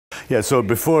Yeah, so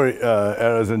before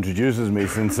Erez introduces me,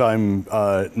 since I'm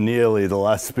nearly the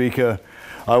last speaker,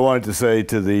 I wanted to say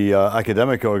to the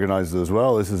academic organizers as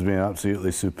well, this has been an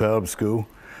absolutely superb school.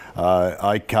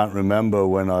 I can't remember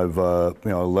when I've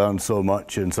learned so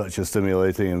much in such a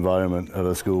stimulating environment at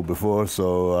a school before,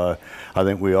 so I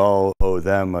think we all owe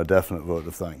them a definite vote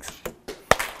of thanks.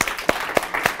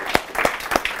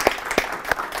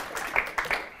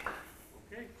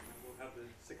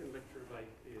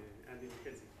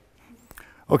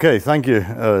 Okay, thank you.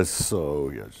 So,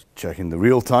 just checking the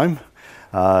real time.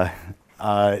 So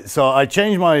I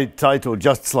changed my title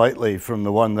just slightly from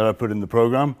the one that I put in the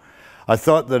program. I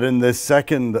thought that in this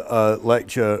second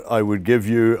lecture, I would give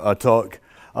you a talk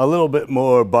a little bit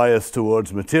more biased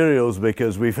towards materials,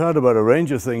 because we've heard about a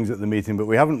range of things at the meeting, but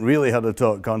we haven't really had a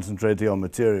talk concentrating on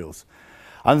materials.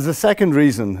 And there's a second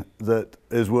reason that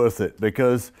is worth it,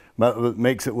 because it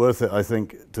makes it worth it, I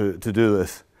think, to do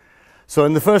this. So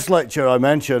in the first lecture, I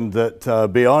mentioned that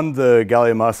beyond the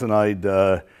gallium arsenide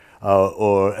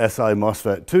or Si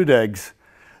MOSFET 2DEGs,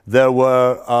 there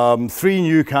were 3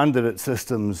 new candidate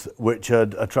systems which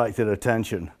had attracted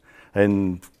attention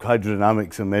in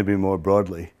hydrodynamics and maybe more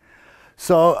broadly.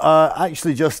 So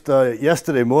actually just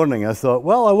yesterday morning, I thought,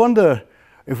 well, I wonder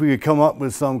if we could come up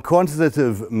with some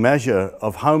quantitative measure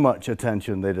of how much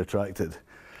attention they'd attracted.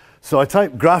 So I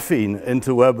typed graphene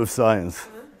into Web of Science.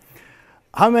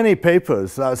 How many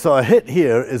papers? So a hit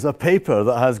here is a paper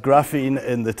that has graphene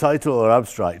in the title or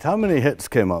abstract. How many hits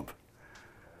came up?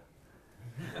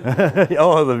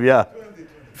 All of them, yeah.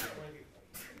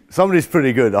 Somebody's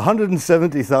pretty good.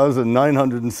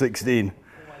 170,916.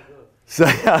 So,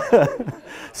 yeah.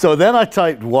 So then I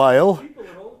typed while.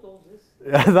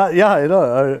 Yeah, I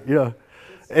know. Yeah.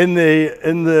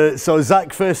 So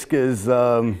Zach Fisk is.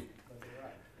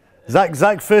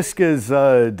 Zach Fisk does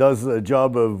the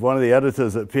job of one of the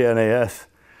editors at PNAS,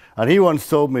 and he once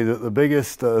told me that the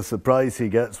biggest surprise he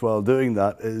gets while doing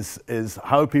that is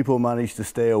how people manage to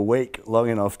stay awake long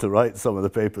enough to write some of the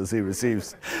papers he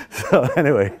receives. So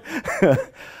anyway,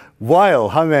 while,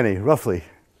 how many, roughly?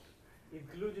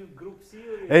 Including group C?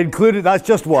 Included, that's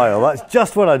just while, that's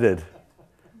just what I did.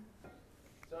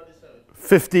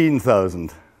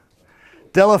 15,000.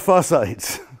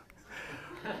 Delaphocytes.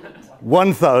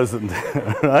 1,000,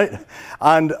 right?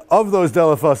 And of those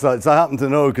delaphocytes, I happen to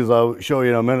know, because I'll show you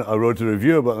in a minute, I wrote a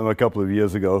review about them a couple of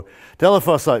years ago.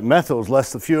 Delaphocyte metals,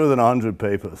 fewer than 100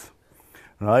 papers,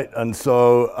 right? And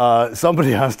so somebody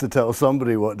has to tell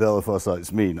somebody what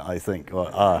delaphocytes mean, I think,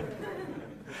 or are.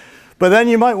 But then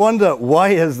you might wonder,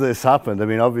 why has this happened? I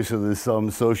mean, obviously there's some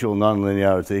social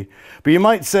nonlinearity. But you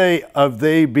might say, have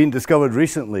they been discovered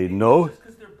recently? No. Just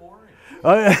because they're boring.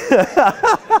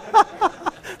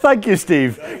 Thank you,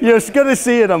 Steve. You're going to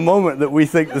see in a moment that we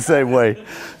think the same way.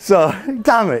 So,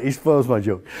 damn it, he spoils my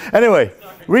joke. Anyway,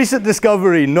 recent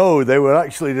discovery, no, they were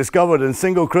actually discovered, and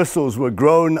single crystals were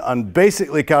grown and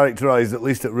basically characterized, at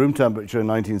least at room temperature, in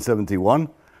 1971.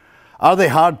 Are they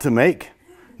hard to make?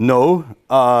 No.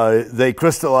 They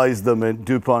crystallized them in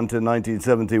DuPont in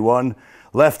 1971,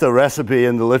 left a recipe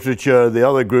in the literature. The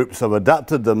other groups have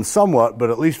adapted them somewhat, but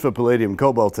at least for palladium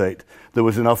cobaltate, there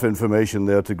was enough information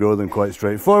there to grow them quite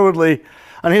straightforwardly.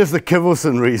 And here's the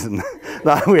Kivelson reason,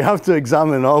 that we have to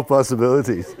examine all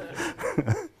possibilities.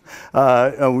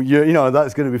 And you know,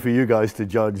 that's going to be for you guys to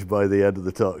judge by the end of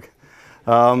the talk.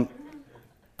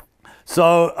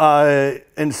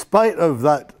 In spite of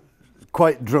that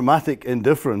quite dramatic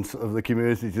indifference of the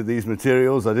community to these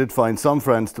materials, I did find some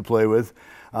friends to play with.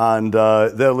 And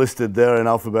they're listed there in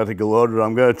alphabetical order.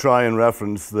 I'm going to try and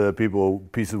reference the people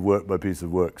piece of work by piece of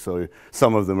work, so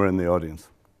some of them are in the audience.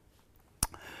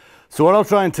 So what I'll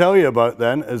try and tell you about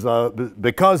then is,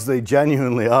 because they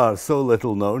genuinely are so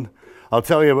little known, I'll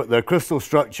tell you about their crystal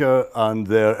structure and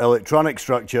their electronic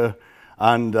structure,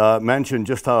 and mention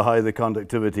just how high the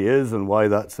conductivity is and why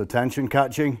that's attention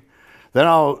catching. Then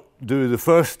I'll do the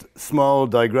first small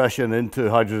digression into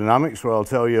hydrodynamics, where I'll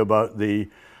tell you about the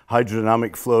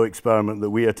hydrodynamic flow experiment that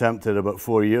we attempted about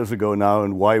 4 years ago now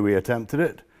and why we attempted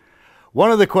it.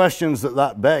 One of the questions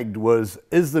that begged was,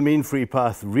 is the mean free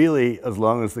path really as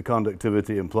long as the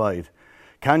conductivity implied?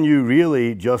 Can you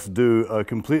really just do a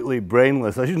completely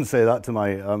brainless, I shouldn't say that to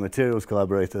my materials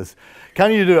collaborators,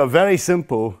 can you do a very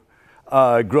simple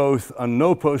growth and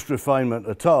no post-refinement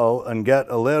at all and get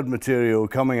a layered material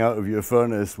coming out of your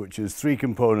furnace, which is 3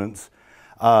 components,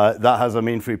 that has a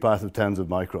mean free path of tens of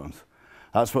microns?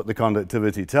 That's what the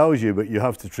conductivity tells you, but you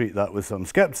have to treat that with some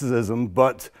skepticism.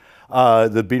 But there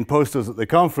have been posters at the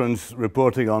conference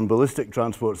reporting on ballistic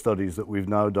transport studies that we've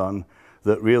now done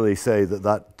that really say that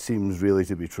that seems really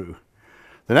to be true.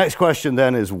 The next question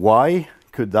then is, why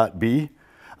could that be?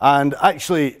 And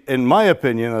actually, in my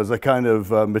opinion, as a kind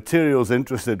of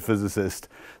materials-interested physicist,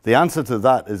 the answer to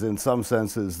that is in some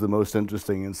senses the most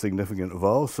interesting and significant of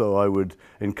all. So I would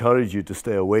encourage you to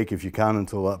stay awake if you can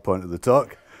until that point of the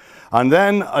talk. And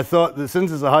then I thought that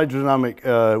since it's a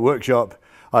hydrodynamic workshop,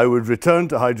 I would return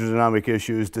to hydrodynamic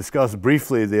issues, discuss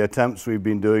briefly the attempts we've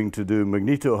been doing to do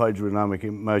magnetohydrodynamic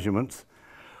measurements,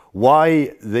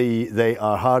 why they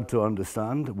are hard to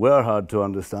understand, were hard to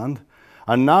understand,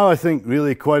 and now I think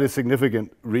really quite a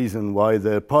significant reason why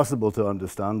they're possible to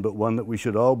understand, but one that we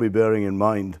should all be bearing in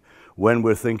mind when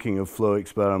we're thinking of flow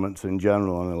experiments in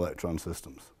general on electron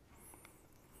systems.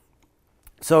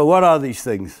 So what are these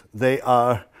things? They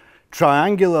are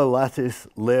triangular lattice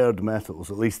layered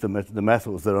metals, at least the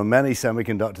metals. There are many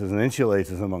semiconductors and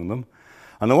insulators among them.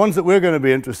 And the ones that we're going to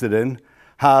be interested in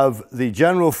have the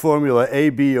general formula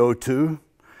AbO2,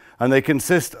 and they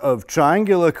consist of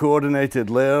triangular coordinated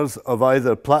layers of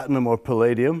either platinum or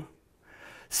palladium,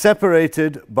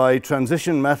 separated by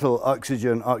transition metal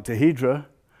oxygen octahedra,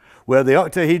 where the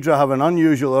octahedra have an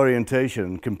unusual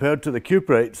orientation compared to the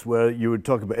cuprates, where you would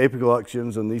talk about apical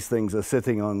oxygens and these things are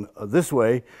sitting on this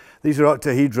way. These are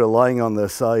octahedra lying on their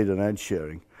side and edge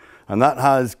sharing. And that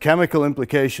has chemical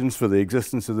implications for the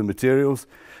existence of the materials.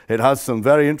 It has some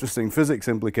very interesting physics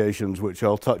implications, which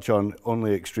I'll touch on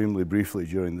only extremely briefly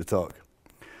during the talk.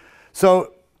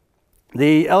 So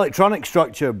the electronic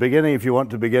structure, beginning, if you want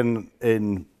to begin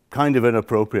in kind of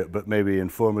inappropriate but maybe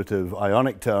informative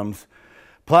ionic terms,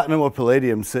 platinum or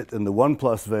palladium sit in the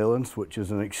 1+ valence, which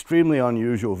is an extremely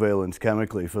unusual valence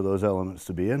chemically for those elements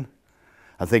to be in.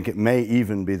 I think it may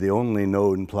even be the only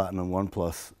known platinum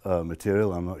 1+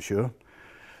 material, I'm not sure.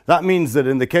 That means that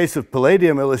in the case of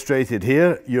palladium illustrated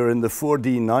here, you're in the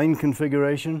 4d9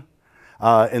 configuration.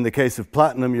 In the case of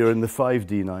platinum, you're in the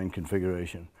 5d9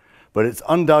 configuration. But it's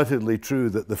undoubtedly true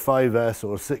that the 5s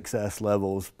or 6s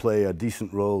levels play a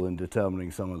decent role in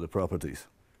determining some of the properties.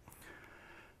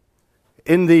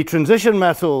 In the transition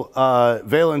metal,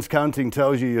 valence counting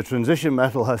tells you your transition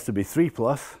metal has to be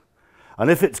 3+. And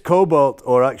if it's cobalt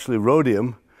or actually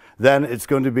rhodium, then it's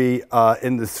going to be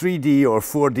in the 3d or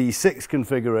 4d6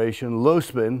 configuration, low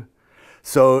spin.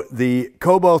 So the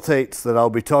cobaltates that I'll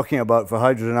be talking about for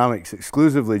hydrodynamics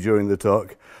exclusively during the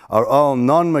talk are all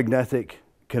non-magnetic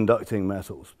conducting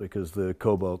metals because the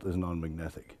cobalt is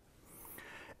non-magnetic.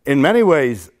 In many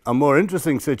ways, a more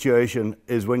interesting situation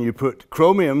is when you put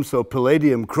chromium, so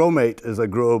palladium chromate is a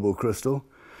growable crystal.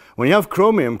 When you have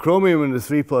chromium, chromium in the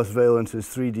 3+ valence is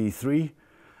 3d3.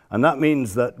 And that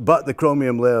means that, but the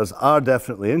chromium layers are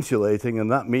definitely insulating,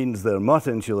 and that means they're not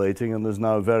insulating, and there's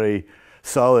now very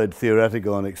solid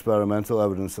theoretical and experimental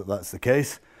evidence that that's the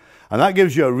case. And that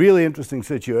gives you a really interesting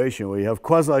situation where you have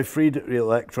quasi-free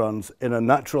electrons in a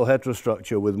natural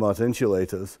heterostructure with MOT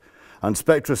insulators. And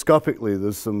spectroscopically,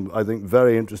 there's some, I think,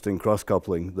 very interesting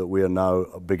cross-coupling that we are now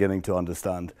beginning to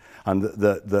understand. And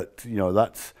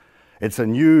it's a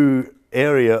new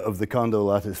area of the Kondo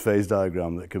lattice phase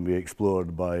diagram that can be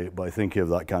explored by thinking of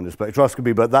that kind of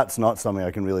spectroscopy, but that's not something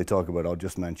I can really talk about. I'll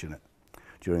just mention it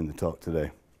during the talk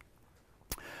today.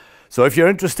 So if you're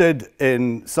interested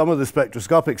in some of the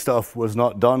spectroscopic stuff was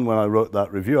not done when I wrote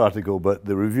that review article, but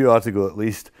the review article at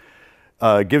least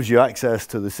gives you access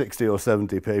to the 60 or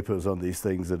 70 papers on these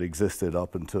things that existed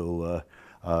up until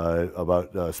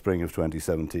about spring of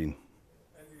 2017. And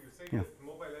you say Yeah. that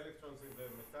mobile electrons in the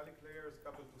metallic layers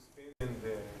coupled to spin in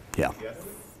the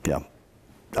Yeah.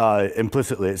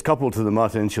 Implicitly, it's coupled to the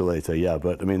MOT insulator, yeah,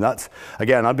 but I mean, that's,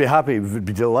 again, I'd be happy,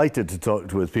 be delighted to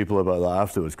talk with people about that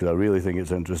afterwards, because I really think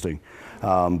it's interesting,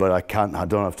 but I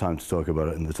don't have time to talk about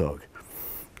it in the talk.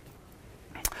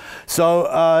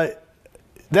 So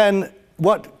then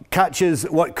what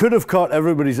could have caught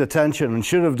everybody's attention and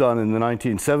should have done in the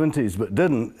 1970s but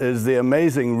didn't is the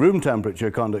amazing room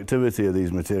temperature conductivity of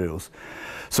these materials.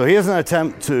 So here's an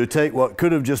attempt to take what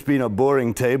could have just been a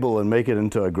boring table and make it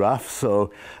into a graph.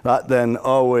 So that then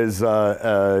always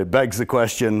begs the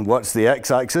question, what's the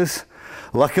x-axis?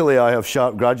 Luckily, I have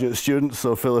sharp graduate students,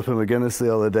 so Philippa McGuinness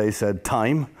the other day said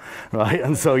time, right?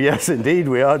 And so yes, indeed,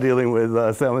 we are dealing with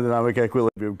thermodynamic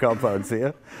equilibrium compounds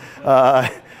here.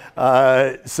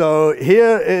 So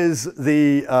here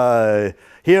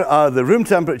are the room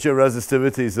temperature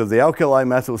resistivities of the alkali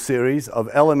metal series of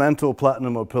elemental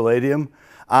platinum or palladium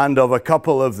and of a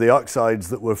couple of the oxides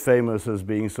that were famous as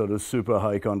being sort of super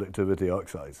high conductivity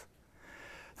oxides.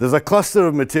 There's a cluster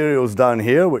of materials down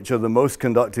here which are the most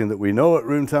conducting that we know at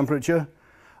room temperature,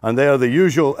 and they are the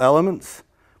usual elements,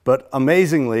 but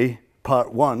amazingly,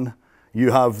 part 1,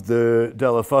 you have the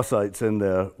delaphocytes in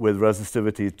there with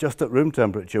resistivities just at room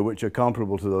temperature, which are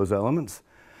comparable to those elements.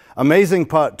 Amazing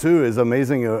part 2 is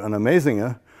amazinger and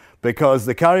amazinger, because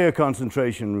the carrier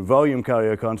concentration, volume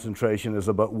carrier concentration, is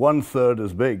about 1/3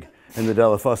 as big in the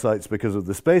delophocytes because of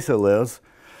the spacer layers.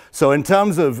 So in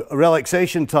terms of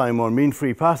relaxation time or mean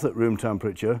free path at room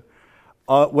temperature,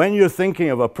 when you're thinking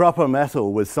of a proper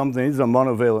metal with something, these are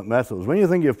monovalent metals, when you're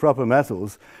thinking of proper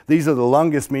metals, these are the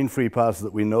longest mean free paths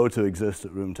that we know to exist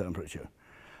at room temperature.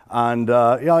 And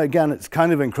yeah, again, it's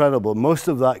kind of incredible. Most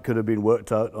of that could have been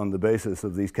worked out on the basis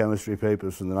of these chemistry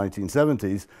papers from the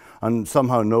 1970s, and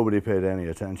somehow nobody paid any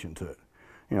attention to it.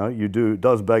 You know, it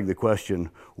does beg the question,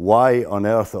 why on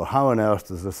earth or how on earth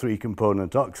does a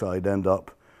three-component oxide end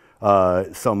up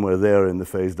somewhere there in the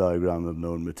phase diagram of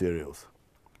known materials?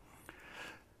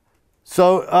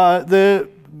 So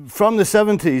from the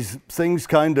 70s, things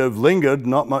kind of lingered,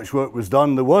 not much work was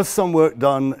done. There was some work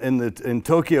done in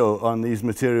Tokyo on these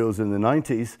materials in the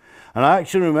 90s. And I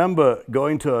actually remember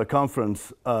going to a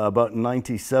conference about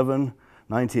 97,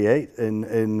 98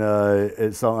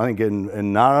 I think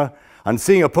in Nara, and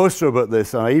seeing a poster about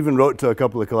this. And I even wrote to a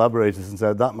couple of collaborators and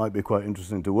said that might be quite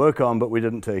interesting to work on, but we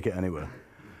didn't take it anywhere.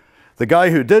 The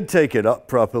guy who did take it up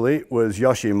properly was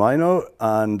Yoshi Maino,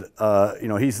 and you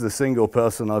know, he's the single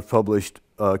person I've published,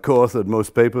 co-authored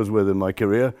most papers with in my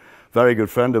career. Very good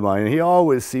friend of mine, and he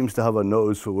always seems to have a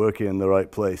nose for working in the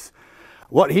right place.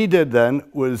 What he did then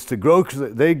was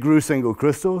they grew single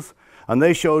crystals, and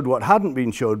they showed what hadn't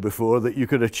been showed before, that you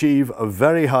could achieve a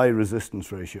very high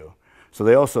resistance ratio. So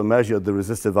they also measured the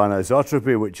resistive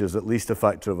anisotropy, which is at least a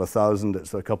factor of 1,000.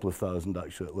 It's a couple of thousand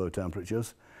actually at low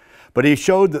temperatures. But he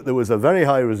showed that there was a very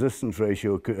high resistance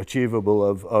ratio achievable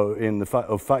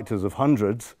of factors of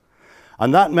hundreds.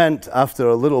 And that meant, after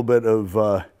a little bit of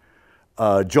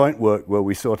joint work where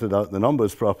we sorted out the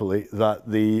numbers properly, that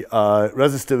the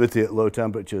resistivity at low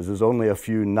temperatures is only a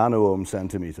few nano-ohm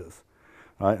centimeters.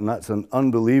 Right? And that's an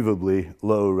unbelievably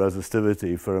low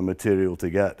resistivity for a material to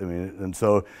get. I mean, and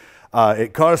so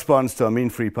it corresponds to a mean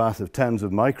free path of tens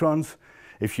of microns.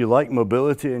 If you like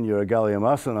mobility and you're a gallium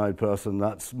arsenide person,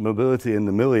 that's mobility in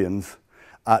the millions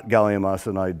at gallium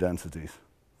arsenide densities,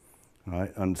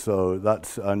 right? And so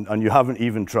that's, and you haven't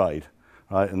even tried,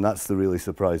 right? And that's the really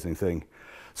surprising thing.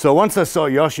 So once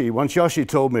Yoshi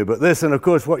told me about this, and of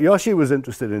course what Yoshi was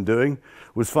interested in doing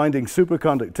was finding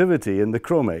superconductivity in the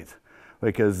chromate,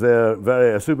 because they're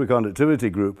a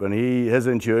superconductivity group, and his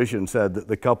intuition said that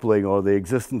the coupling or the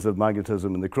existence of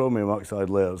magnetism in the chromium oxide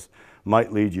layers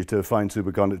might lead you to find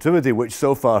superconductivity, which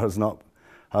so far has not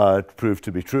proved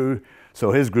to be true.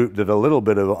 So his group did a little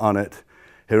bit on it.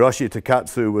 Hiroshi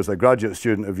Takatsu was a graduate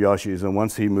student of Yoshi's, and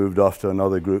once he moved off to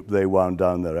another group, they wound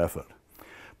down their effort.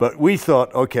 But we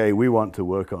thought, okay, we want to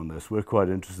work on this. We're quite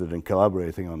interested in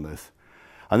collaborating on this.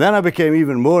 And then I became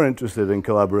even more interested in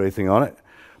collaborating on it,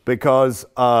 because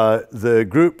a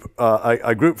group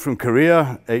from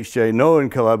Korea, H.J. No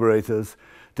and collaborators,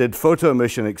 did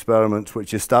photoemission experiments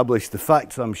which established the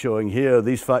facts I'm showing here.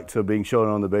 These facts are being shown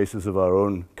on the basis of our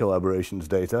own collaborations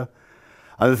data.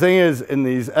 And the thing is, in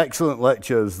these excellent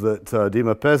lectures that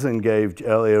Dima Pezin gave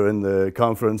earlier in the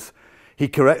conference, he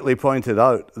correctly pointed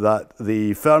out that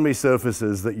the Fermi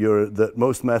surfaces that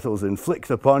most metals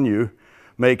inflict upon you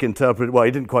make well,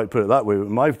 he didn't quite put it that way, but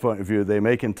from my point of view, they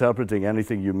make interpreting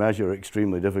anything you measure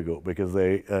extremely difficult, because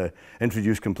they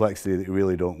introduce complexity that you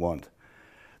really don't want.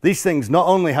 These things not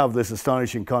only have this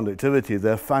astonishing conductivity,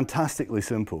 they're fantastically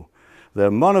simple.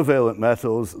 They're monovalent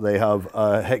metals. They have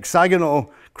a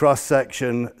hexagonal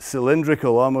cross-section,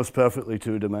 cylindrical, almost perfectly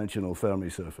two-dimensional Fermi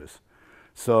surface.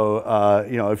 So,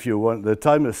 you know, if you want the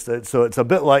time, so it's a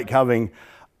bit like having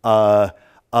a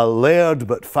layered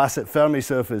but Fermi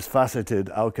surface faceted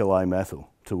alkali metal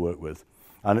to work with.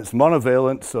 And it's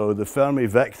monovalent, so the Fermi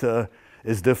vector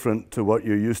is different to what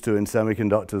you're used to in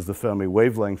semiconductors. The Fermi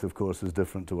wavelength, of course, is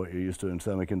different to what you're used to in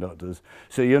semiconductors.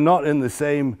 So you're not in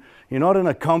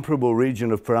a comparable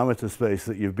region of parameter space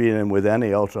that you've been in with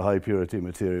any ultra-high purity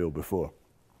material before.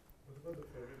 What about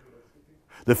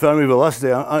the Fermi velocity?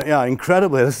 The Fermi velocity, yeah,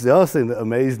 incredibly, this is the other thing that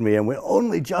amazed me, and we're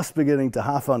only just beginning to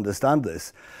half understand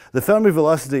this. The Fermi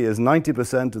velocity is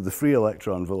 90% of the free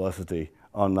electron velocity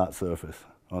on that surface,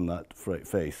 on that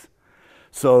face.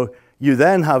 So you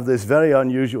then have this very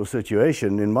unusual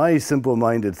situation. In my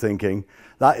simple-minded thinking,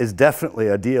 that is definitely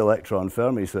a d-electron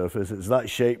Fermi surface. It's that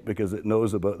shape because it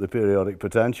knows about the periodic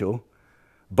potential,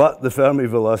 but the Fermi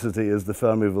velocity is the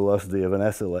Fermi velocity of an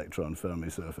s-electron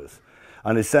Fermi surface.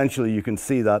 And essentially, you can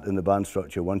see that in the band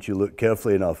structure once you look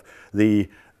carefully enough.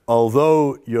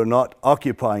 Although you're not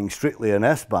occupying strictly an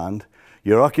S band,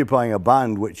 you're occupying a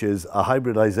band which is a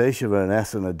hybridization of an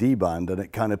S and a D band, and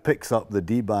it kind of picks up the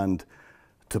D band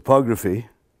topography,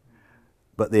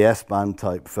 but the S-band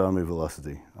type Fermi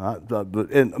velocity. I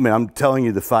mean, I'm telling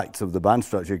you the facts of the band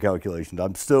structure calculation.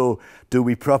 I'm still, do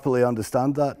we properly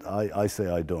understand that? I say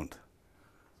I don't.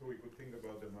 So we could think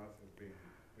about the mass as being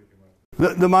pretty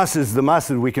much... The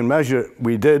masses we can measure.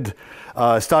 We did,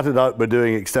 started out by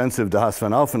doing extensive de Haas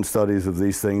van Alphen studies of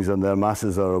these things, and their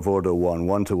masses are of order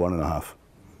 1 to 1.5.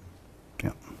 Yeah.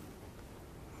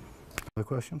 Other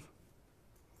questions?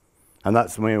 And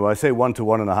that's, I mean, when I say 1 to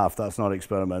 1.5, that's not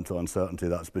experimental uncertainty,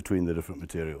 that's between the different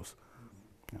materials.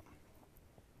 Yeah.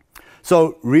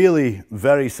 So really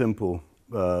very simple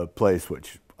place,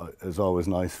 which is always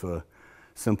nice for a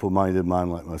simple-minded man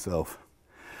like myself.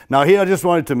 Now here I just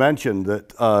wanted to mention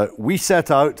that we set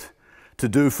out to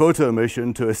do photo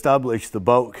emission to establish the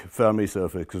bulk Fermi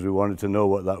surface because we wanted to know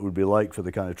what that would be like for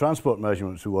the kind of transport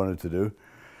measurements we wanted to do.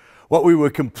 What we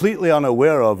were completely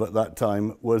unaware of at that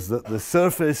time was that the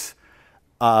surface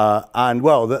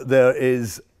that there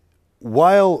is,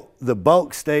 while the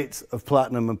bulk states of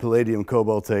platinum and palladium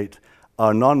cobaltate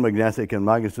are non-magnetic and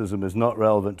magnetism is not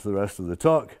relevant to the rest of the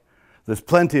talk, there's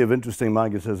plenty of interesting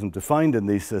magnetism to find in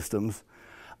these systems,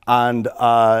 and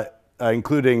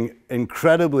including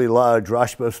incredibly large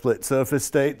Rashba split surface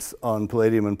states on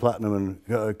palladium and platinum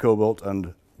and cobalt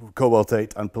and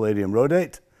cobaltate and palladium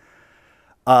rhodate.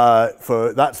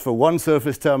 That's for one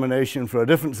surface termination. For a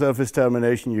different surface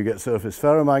termination, you get surface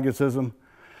ferromagnetism.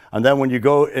 And then when you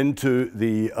go into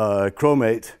the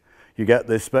chromate, you get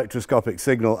this spectroscopic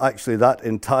signal. Actually, that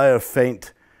entire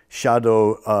faint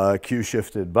shadow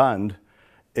Q-shifted band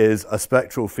is a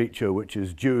spectral feature which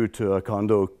is due to a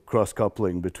Kondo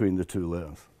cross-coupling between the two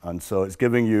layers. And so it's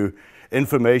giving you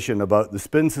information about the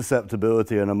spin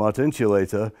susceptibility in a Mott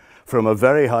insulator from a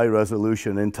very high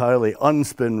resolution, entirely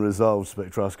unspin resolved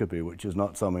spectroscopy, which is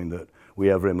not something that we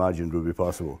ever imagined would be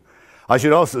possible. I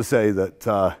should also say that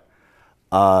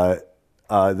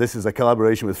this is a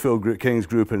collaboration with Phil King's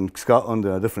group in Scotland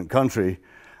in a different country.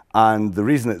 And the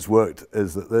reason it's worked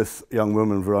is that this young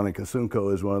woman, Veronica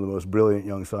Sunko, is one of the most brilliant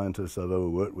young scientists I've ever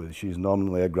worked with. She's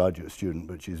nominally a graduate student,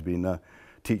 but she's been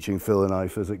teaching Phil and I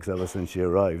physics ever since she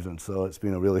arrived, and so it's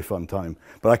been a really fun time.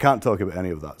 But I can't talk about any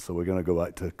of that, so we're going to go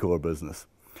back to core business.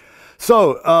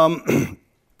 So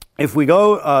if we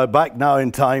go back now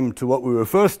in time to what we were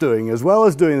first doing, as well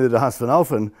as doing the de Haas van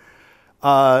Alphen,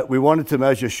 we wanted to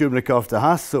measure Shubnikov de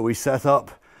Haas, so we set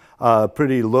up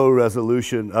pretty low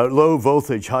resolution, low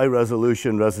voltage, high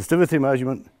resolution resistivity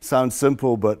measurement. Sounds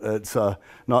simple, but it's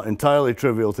not entirely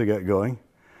trivial to get going.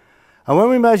 And when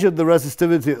we measured the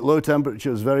resistivity at low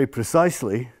temperatures very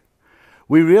precisely,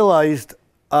 we realized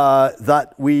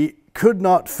that we could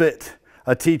not fit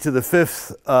a t to the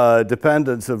fifth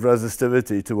dependence of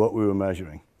resistivity to what we were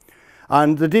measuring.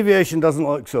 And the deviation doesn't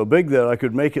look so big there. I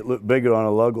could make it look bigger on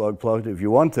a log-log plot if you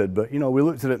wanted, but you know, we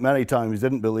looked at it many times,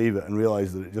 didn't believe it, and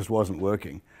realized that it just wasn't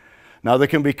working. Now, there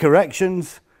can be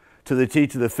corrections to the t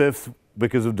to the fifth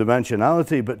because of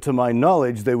dimensionality, but to my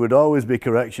knowledge, they would always be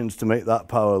corrections to make that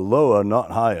power lower,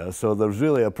 not higher, so there's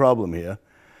really a problem here.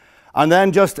 And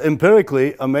then just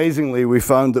empirically, amazingly, we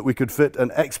found that we could fit an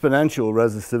exponential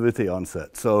resistivity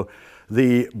onset. So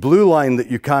the blue line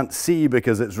that you can't see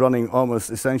because it's running almost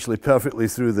essentially perfectly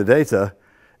through the data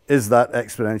is that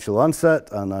exponential onset,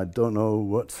 and I don't know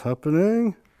what's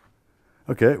happening.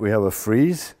 Okay, we have a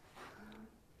freeze.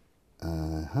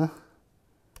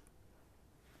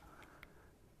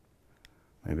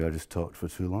 Maybe I just talked for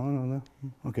too long.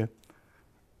 Okay.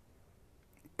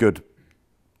 Good.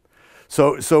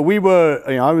 So we were,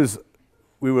 you know,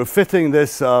 we were fitting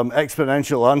this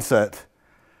exponential onset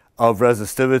of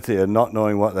resistivity and not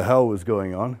knowing what the hell was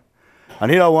going on.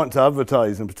 And here I want to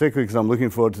advertise, and particularly because I'm looking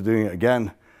forward to doing it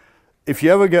again. If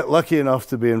you ever get lucky enough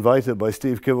to be invited by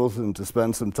Steve Kivelson to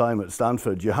spend some time at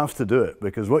Stanford, you have to do it,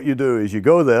 because what you do is you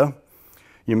go there,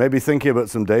 you may be thinking about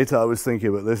some data. I was thinking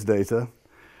about this data.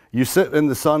 You sit in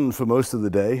the sun for most of the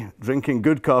day, drinking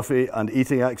good coffee and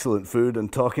eating excellent food and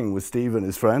talking with Steve and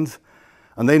his friends.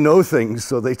 And they know things,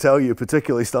 so they tell you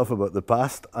particularly stuff about the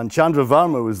past. And Chandra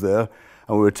Varma was there,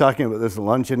 and we were talking about this at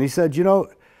lunch, and he said, you know,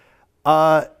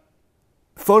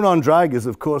 phonon drag is,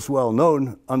 of course, well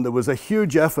known, and there was a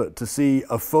huge effort to see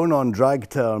a phonon drag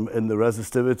term in the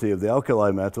resistivity of the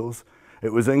alkali metals.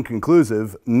 It was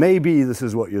inconclusive. Maybe this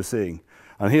is what you're seeing.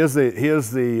 And here's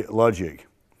the logic.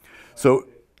 So,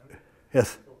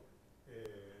 yes?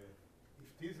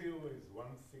 If T0 is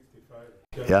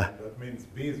 165, yeah. That means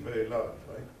B is very large,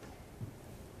 right?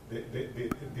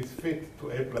 This fit to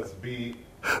A plus B.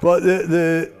 Well,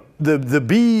 the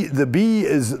B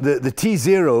is the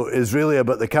T0 is really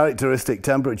about the characteristic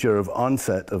temperature of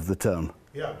onset of the term.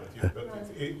 Yeah, but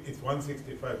it's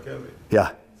 165 Kelvin.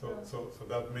 Yeah. So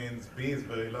that means B is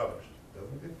very large.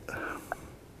 doesn't it?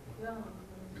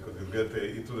 Because you get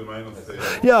e to the minus.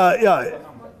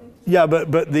 Yeah,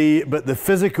 but the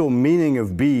physical meaning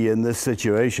of B in this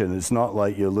situation, it's not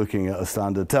like you're looking at a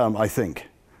standard term, I think.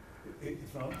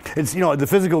 It's not? It's, you know, the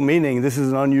physical meaning, this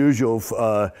is an unusual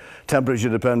temperature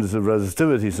dependence of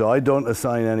resistivity, so I don't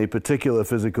assign any particular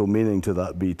physical meaning to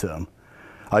that B term.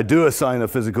 I do assign a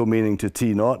physical meaning to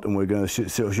T naught, and we're going to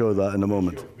show that in a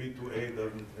moment. B to A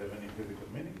doesn't have any physical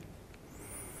meaning?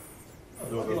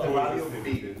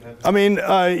 I mean,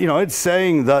 you know, it's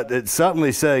saying that, it's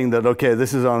certainly saying that, okay,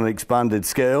 this is on an expanded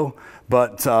scale,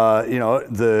 but, you know,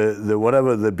 the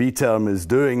whatever the B term is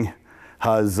doing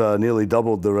has nearly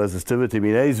doubled the resistivity. I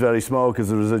mean, A is very small because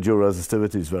the residual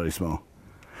resistivity is very small.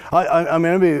 I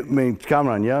mean,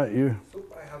 Cameron, yeah, you? So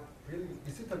I have really,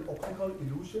 is it an optical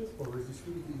illusion or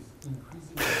resistivity is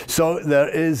increasing? So there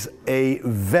is a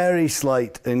very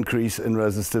slight increase in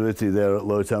resistivity there at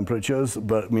low temperatures,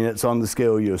 but I mean, it's on the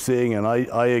scale you're seeing, and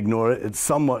I ignore it. It's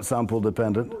somewhat sample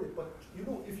dependent. But you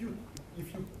know, if you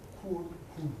cool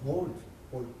gold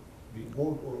or the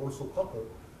gold or also copper,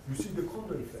 you see the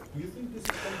Kondo effect. Do you think this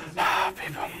is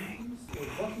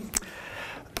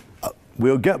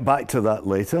We'll get back to that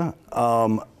later.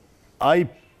 I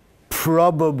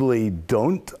probably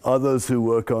don't. Others who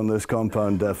work on this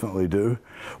compound definitely do.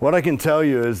 What I can tell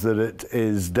you is that it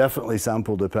is definitely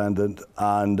sample dependent,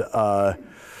 and yeah,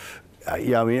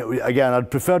 I mean, again,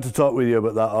 I'd prefer to talk with you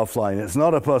about that offline. It's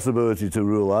not a possibility to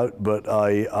rule out, but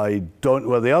I don't,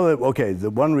 well,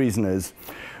 the one reason is,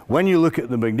 when you look at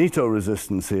the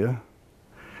magnetoresistance here,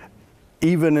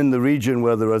 even in the region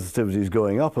where the resistivity is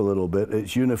going up a little bit,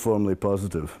 it's uniformly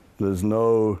positive. There's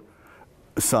no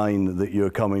sign that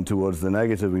you're coming towards the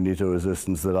negative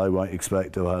magnetoresistance that I might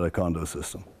expect to have had a Kondo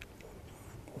system.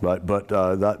 Right, but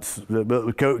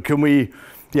can we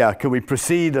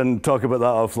proceed and talk about that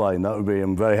offline? That would be,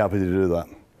 I'm very happy to do that.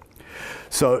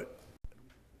 So,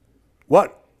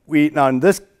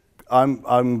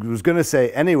 I was going to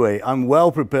say, anyway, I'm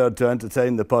well prepared to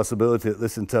entertain the possibility that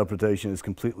this interpretation is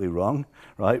completely wrong,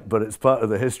 right? But it's part of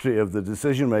the history of the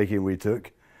decision-making we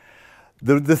took.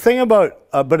 The thing about,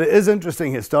 but it is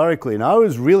interesting historically, and I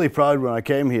was really proud when I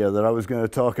came here that I was going to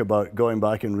talk about going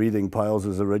back and reading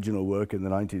Piles's original work in the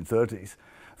 1930s.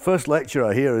 First lecture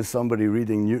I hear is somebody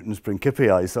reading Newton's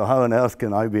Principii, so how on earth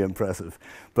can I be impressive?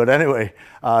 But anyway,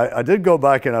 I did go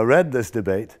back and I read this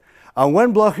debate. And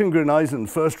when Bloch and Gruneisen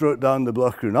first wrote down the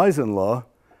Bloch-Gruneisen law,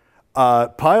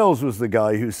 Piles was the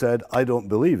guy who said, I don't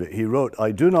believe it. He wrote,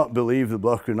 I do not believe the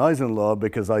Bloch-Gruneisen law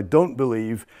because I don't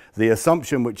believe the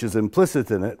assumption which is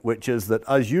implicit in it, which is that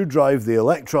as you drive the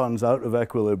electrons out of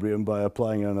equilibrium by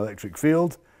applying an electric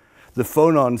field, the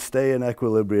phonons stay in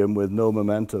equilibrium with no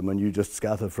momentum and you just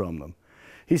scatter from them.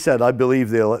 He said, I believe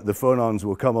the phonons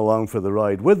will come along for the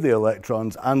ride with the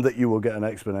electrons and that you will get an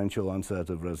exponential onset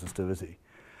of resistivity.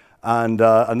 And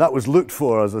that was looked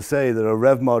for, as I say, there are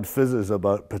RevMod fizzes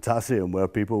about potassium where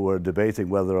people were debating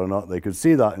whether or not they could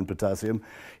see that in potassium.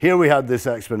 Here we had this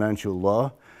exponential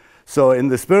law. So in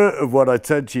the spirit of what I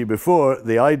said to you before,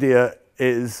 the idea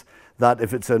is that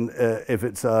so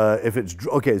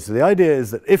the idea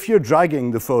is that if you're dragging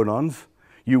the phonons,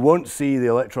 you won't see the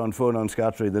electron-phonon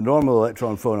scattering, the normal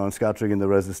electron-phonon scattering in the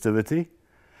resistivity.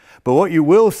 But what you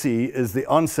will see is the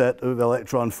onset of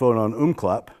electron-phonon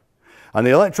umklapp. And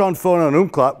the electron-phonon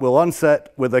umklapp will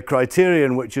onset with a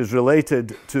criterion which is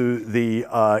related to the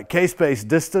k-space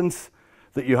distance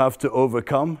that you have to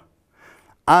overcome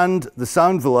and the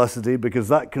sound velocity, because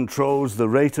that controls the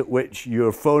rate at which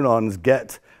your phonons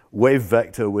get wave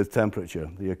vector with temperature,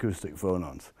 the acoustic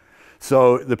phonons.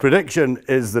 So the prediction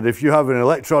is that if you have an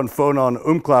electron-phonon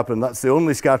umklapp and that's the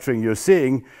only scattering you're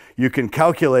seeing, you can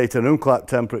calculate an umklapp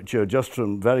temperature just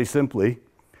from very simply.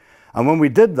 And when we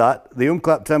did that, the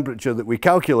umklapp temperature that we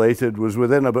calculated was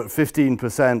within about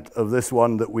 15% of this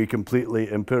one that we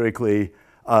completely empirically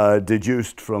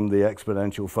deduced from the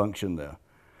exponential function there.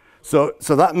 So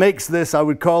that makes this, I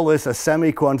would call this a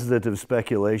semi-quantitative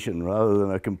speculation rather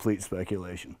than a complete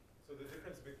speculation. So the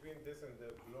difference between this and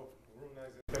the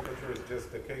Bloch-Gruneisen temperature is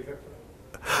just the k vector?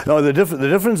 No, the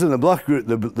difference in the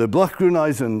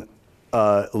Bloch-Gruneisen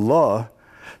law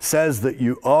says that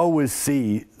you always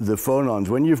see the phonons.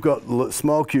 When you've got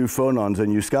small q phonons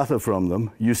and you scatter from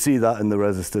them, you see that in the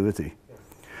resistivity.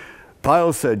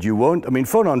 Piles said you won't. I mean,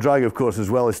 phonon drag, of course,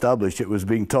 is well established. It was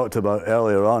being talked about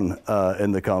earlier on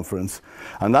in the conference.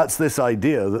 And that's this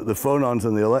idea that the phonons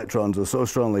and the electrons are so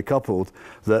strongly coupled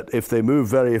that if they move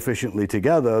very efficiently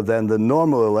together, then the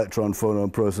normal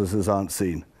electron-phonon processes aren't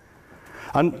seen.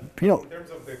 And, you know, in terms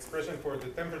of the expression for the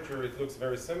temperature, it looks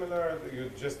very similar.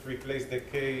 You just replace the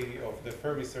K of the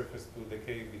Fermi surface to the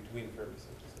K between Fermi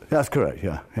surfaces. that's correct,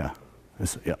 yeah.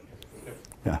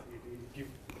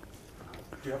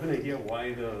 Do you have an idea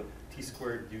why the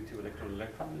T-squared due to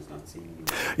electron-electron is not seen?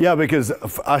 Yeah, because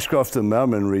of Ashcroft and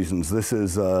Merman reasons. This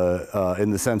is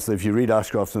in the sense that if you read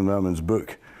Ashcroft and Merman's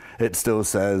book, it still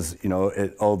says, you know,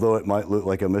 although it might look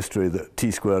like a mystery that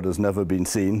T-squared has never been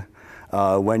seen,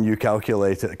 when you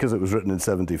calculate it, because it was written in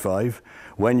 75,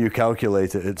 when you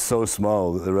calculate it, it's so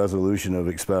small that the resolution of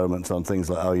experiments on things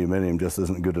like aluminium just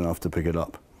isn't good enough to pick it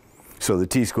up. So the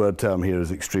T-squared term here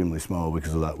is extremely small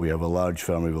because of that. We have a large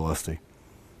Fermi velocity.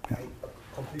 I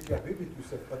completely agree with you,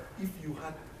 sir. But if you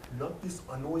had not this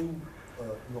annoying,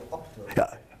 upturn,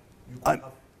 Yeah. you could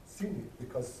have seen it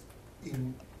because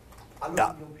in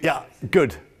aluminium. Yeah,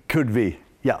 good. Could be.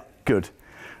 Yeah, good.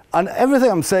 And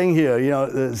everything I'm saying here, you know,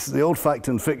 it's the old fact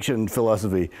and fiction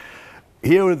philosophy.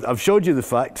 Here, I've showed you the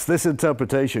facts. This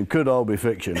interpretation could all be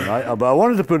fiction, right? But I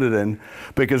wanted to put it in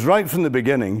because right from the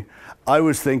beginning, I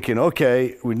was thinking,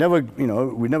 okay, we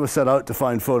never set out to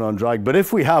find phonon drag, but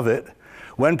if we have it,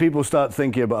 when people start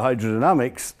thinking about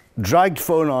hydrodynamics, dragged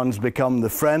phonons become the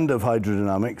friend of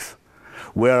hydrodynamics,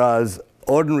 whereas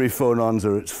ordinary phonons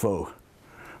are its foe,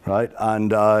 right?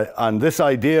 And this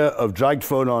idea of dragged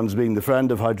phonons being the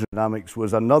friend of hydrodynamics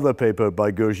was another paper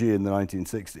by Gurgy in the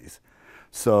 1960s.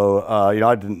 So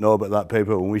I didn't know about that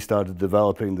paper when we started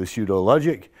developing the pseudo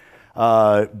logic,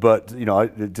 but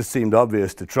it just seemed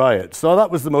obvious to try it. So that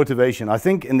was the motivation. I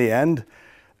think in the end,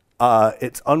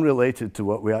 it's unrelated to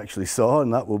what we actually saw,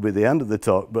 and that will be the end of the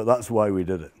talk, but that's why we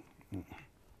did it.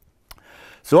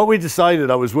 So what we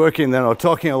decided, I was working then, or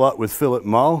talking a lot with Philip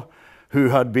Mull, who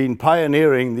had been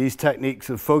pioneering these techniques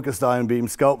of focused ion beam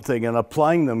sculpting and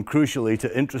applying them crucially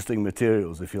to interesting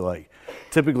materials, if you like.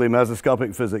 Typically,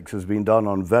 mesoscopic physics has been done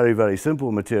on very, very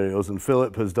simple materials, and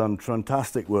Philip has done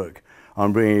fantastic work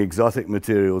on bringing exotic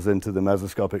materials into the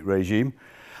mesoscopic regime.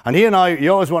 And he and I,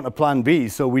 you always want a plan B,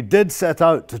 so we did set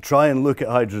out to try and look at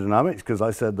hydrodynamics, because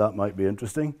I said that might be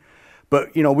interesting.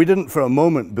 But we didn't for a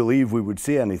moment believe we would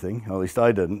see anything, at least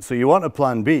I didn't. So you want a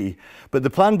plan B, but the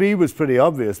plan B was pretty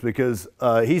obvious because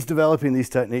he's developing these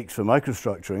techniques for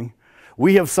microstructuring.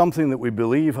 We have something that we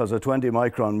believe has a 20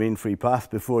 micron mean free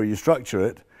path before you structure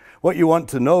it. What you want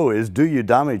to know is, do you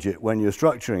damage it when you're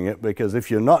structuring it? Because if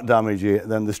you're not damaging it,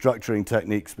 then the structuring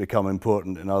techniques become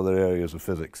important in other areas of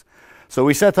physics. So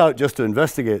we set out just to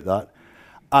investigate that.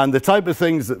 And the type of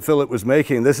things that Philip was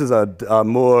making, this is a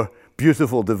more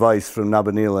beautiful device from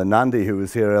Nabanil and Nandi, who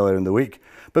was here earlier in the week.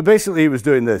 But basically he was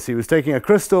doing this. He was taking a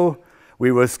crystal,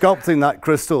 we were sculpting that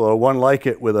crystal or one like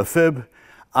it with a fib,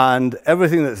 and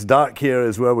everything that's dark here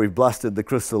is where we've blasted the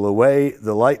crystal away.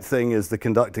 The light thing is the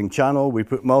conducting channel. We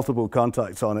put multiple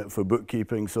contacts on it for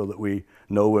bookkeeping so that we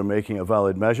know we're making a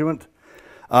valid measurement.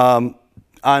 And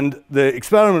the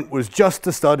experiment was just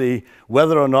to study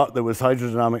whether or not there was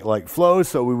hydrodynamic-like flow.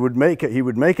 So he would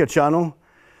make a channel,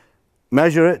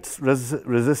 measure it,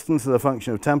 resistance as a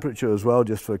function of temperature as well,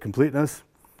 just for completeness,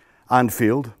 and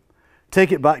field.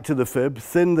 Take it back to the fib,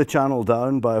 thin the channel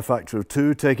down by a factor of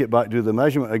 2, take it back, do the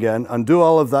measurement again, and do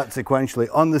all of that sequentially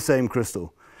on the same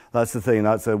crystal. That's the thing,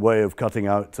 that's a way of cutting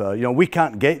out, we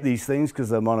can't gate these things because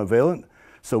they're monovalent,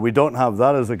 so we don't have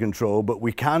that as a control, but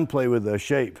we can play with their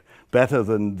shape better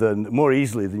more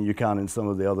easily than you can in some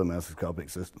of the other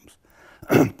mesoscopic systems.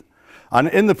 And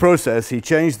in the process, he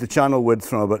changed the channel width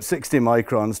from about 60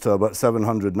 microns to about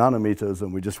 700 nanometers,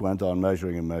 and we just went on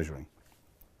measuring and measuring.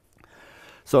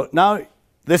 So now,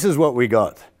 this is what we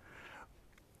got.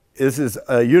 This is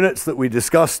units that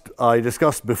I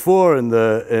discussed before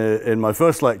in my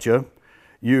first lecture.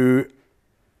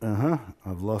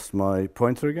 I've lost my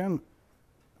pointer again.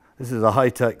 This is a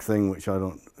high-tech thing, which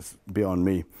it's beyond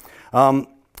me.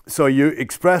 So you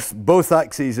express both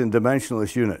axes in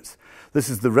dimensionless units. This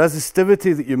is the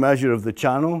resistivity that you measure of the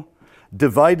channel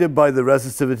divided by the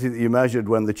resistivity that you measured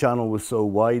when the channel was so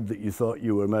wide that you thought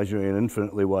you were measuring an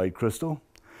infinitely wide crystal.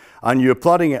 And you're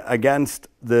plotting it against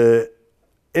the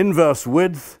inverse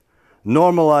width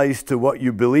normalized to what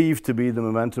you believe to be the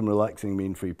momentum relaxing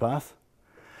mean free path.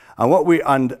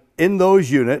 And in those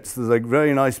units, there's a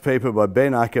very nice paper by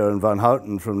Beenakker and Van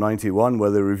Houten from '91 where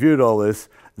they reviewed all this.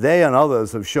 They and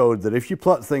others have showed that if you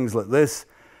plot things like this,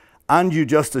 and you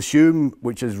just assume,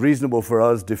 which is reasonable for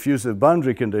us, diffusive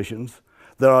boundary conditions,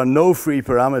 there are no free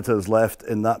parameters left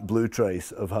in that blue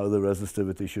trace of how the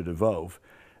resistivity should evolve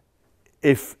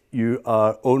if you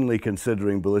are only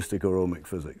considering ballistic or ohmic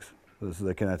physics. This is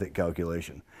the kinetic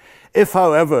calculation. If,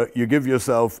 however, you give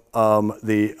yourself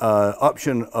the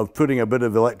option of putting a bit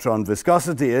of electron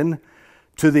viscosity in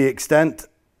to the extent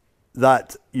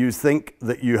that you think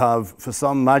that you have, for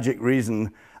some magic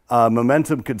reason, a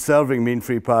momentum conserving mean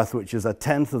free path, which is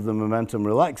 1/10 of the momentum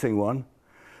relaxing one,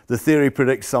 the theory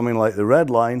predicts something like the red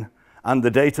line, and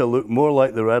the data look more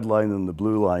like the red line than the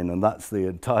blue line, and that's the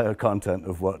entire content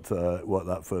of what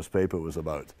that first paper was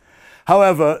about.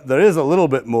 However, there is a little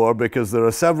bit more, because there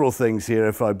are several things here.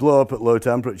 If I blow up at low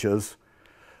temperatures,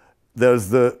 there's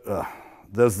the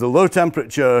low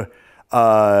temperature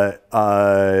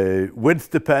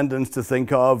width dependence to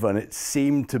think of, and it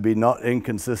seemed to be not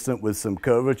inconsistent with some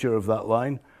curvature of that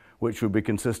line, which would be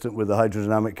consistent with the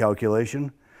hydrodynamic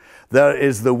calculation. There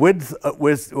is the width at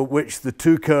which the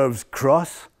two curves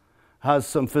cross, has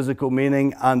some physical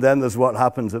meaning, and then there's what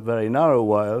happens at very narrow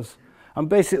wires. And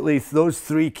basically, those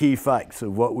three key facts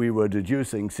of what we were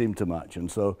deducing seem to match.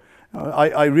 And so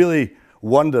I really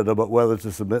wondered about whether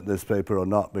to submit this paper or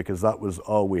not, because that was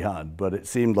all we had. But it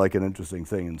seemed like an interesting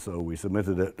thing, and so we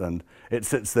submitted it, and it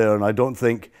sits there. And I don't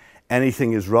think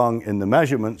anything is wrong in the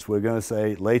measurements. We're going to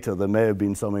say later there may have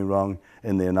been something wrong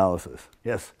in the analysis.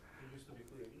 Yes? Just to be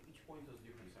clear, each point is a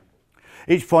different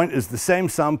sample. Each point is the same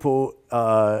sample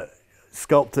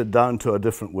sculpted down to a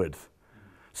different width.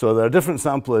 So they're a different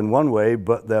sample in one way,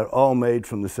 but they're all made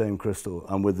from the same crystal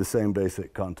and with the same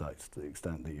basic contacts to the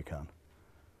extent that you can.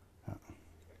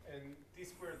 And T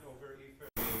squared over E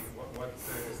Fermi, what's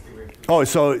the estimate? Oh,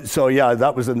 so yeah,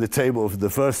 that was in the table for the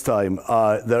first time.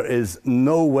 There is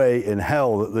no way in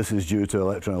hell that this is due to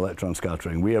electron-electron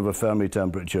scattering. We have a Fermi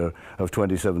temperature of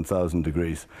 27,000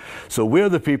 degrees. So we're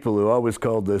the people who always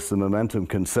called this the momentum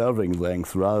conserving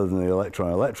length rather than the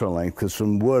electron-electron length, because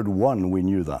from word one we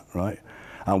knew that, right?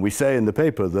 And we say in the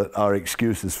paper that our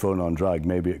excuse is phonon drag.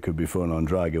 Maybe it could be phonon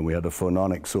drag, and we had a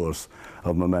phononic source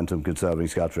of momentum conserving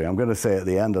scattering. I'm going to say at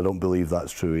the end I don't believe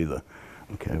that's true either.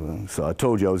 Okay, well, so I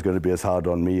told you I was going to be as hard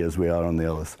on me as we are on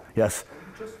the others. Yes?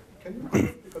 Can you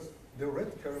because the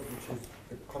red curve, which is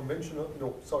the conventional,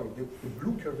 no, sorry, the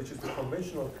blue curve, which is the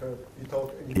conventional curve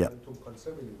without any momentum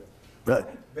conserving event.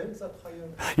 Bends that higher?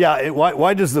 Yeah,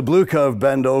 why does the blue curve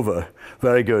bend over?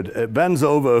 Very good. It bends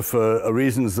over for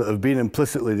reasons that have been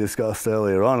implicitly discussed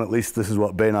earlier on. At least this is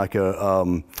what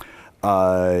Beinacker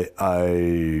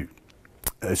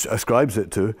ascribes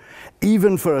it to.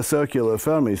 Even for a circular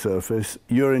Fermi surface,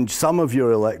 some of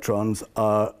your electrons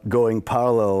are going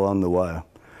parallel on the wire.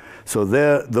 So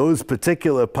those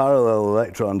particular parallel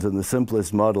electrons in the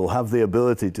simplest model have the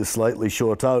ability to slightly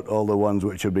short out all the ones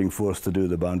which are being forced to do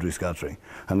the boundary scattering.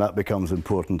 And that becomes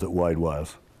important at wide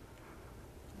wires.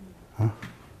 Huh?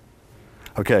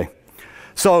 Okay,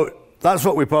 so that's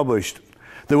what we published.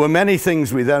 There were many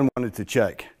things we then wanted to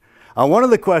check. And one of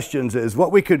the questions is,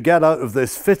 what we could get out of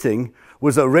this fitting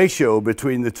was a ratio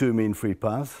between the two mean free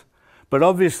paths. But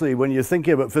obviously, when you're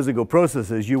thinking about physical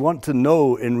processes, you want to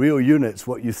know in real units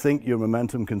what you think your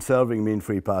momentum conserving mean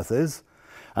free path is.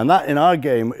 And that, in our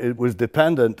game, it was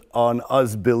dependent on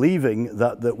us believing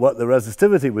that what the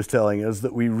resistivity was telling us,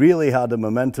 that we really had a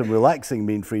momentum relaxing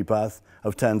mean free path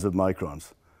of tens of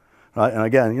microns. Right? And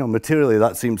again, materially,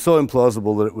 that seemed so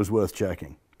implausible that it was worth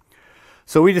checking.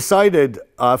 So we decided,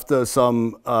 after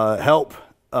some help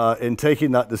in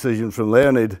taking that decision from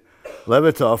Leonid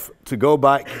Levitov, to go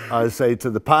back, I say, to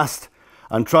the past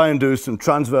and try and do some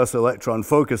transverse electron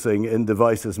focusing in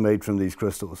devices made from these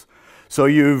crystals. So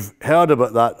you've heard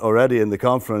about that already in the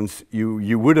conference.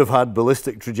 You would have had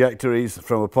ballistic trajectories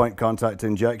from a point contact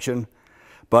injection,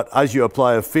 but as you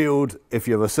apply a field, if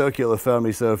you have a circular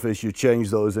Fermi surface, you change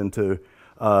those into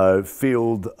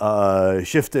field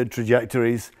shifted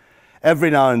trajectories.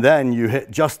 Every now and then you hit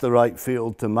just the right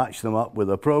field to match them up with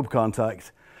a probe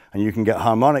contact, and you can get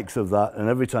harmonics of that, and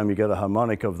every time you get a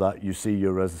harmonic of that, you see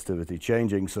your resistivity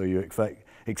changing, so you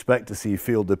expect to see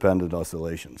field-dependent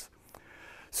oscillations.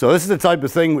 So this is the type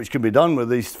of thing which can be done with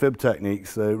these fib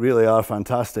techniques. They really are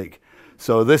fantastic.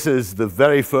 So this is the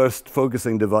very first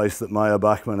focusing device that Maya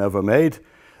Bachmann ever made.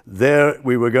 There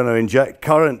we were going to inject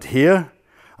current here,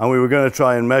 and we were going to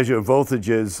try and measure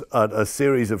voltages at a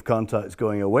series of contacts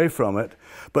going away from it.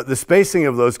 But the spacing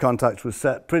of those contacts was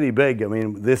set pretty big, I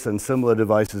mean, this and similar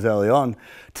devices early on,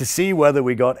 to see whether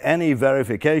we got any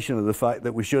verification of the fact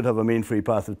that we should have a mean free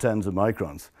path of tens of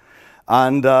microns.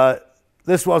 And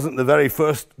this wasn't the very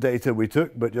first data we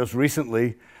took, but just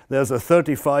recently, there's a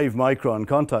 35 micron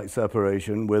contact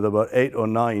separation with about 8 or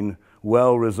 9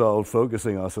 well-resolved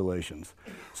focusing oscillations.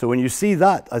 So when you see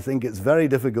that, I think it's very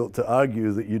difficult to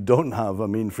argue that you don't have a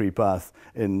mean free path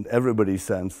in everybody's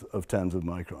sense of tens of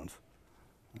microns.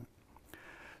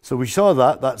 So we saw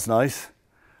that, that's nice.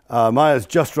 Maya's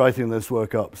just writing this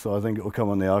work up, so I think it will come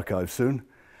on the archive soon.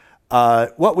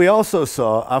 What we also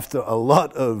saw, after a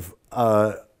lot of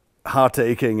heart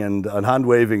aching and hand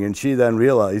waving, and she then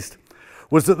realized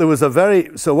was that there was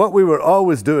so what we were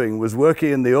always doing was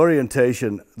working in the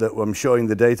orientation that I'm showing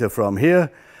the data from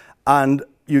here, and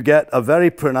you get a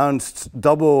very pronounced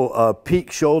double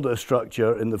peak shoulder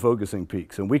structure in the focusing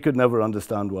peaks, and we could never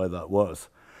understand why that was.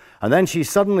 And then she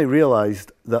suddenly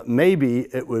realized that maybe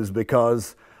it was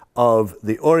because of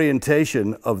the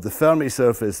orientation of the Fermi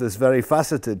surface, this very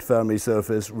faceted Fermi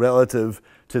surface relative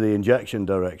to the injection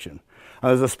direction. And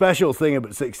there's a special thing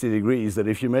about 60 degrees that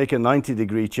if you make a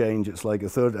 90-degree change, it's like a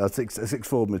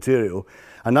six-fold material.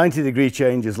 A 90-degree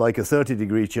change is like a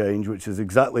 30-degree change, which is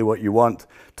exactly what you want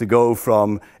to go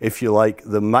from, if you like,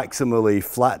 the maximally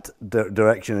flat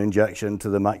direction injection to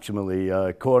the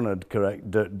maximally cornered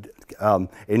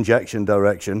injection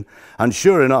direction. And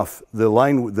sure enough, the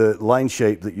line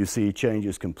shape that you see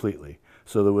changes completely.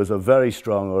 So there was a very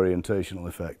strong orientational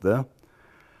effect there.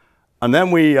 And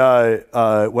then we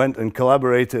went and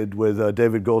collaborated with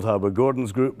David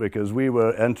Goldhaber-Gordon's group, because we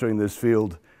were entering this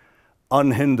field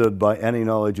unhindered by any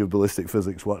knowledge of ballistic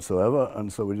physics whatsoever.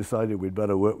 And so we decided we'd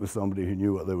better work with somebody who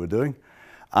knew what they were doing.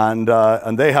 And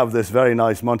they have this very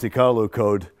nice Monte Carlo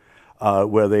code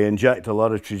where they inject a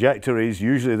lot of trajectories.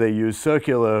 Usually they use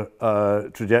circular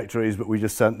trajectories, but we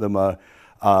just sent them a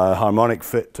harmonic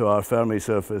fit to our Fermi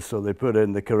surface. So they put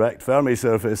in the correct Fermi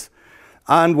surface.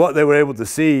 And what they were able to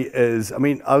see is, I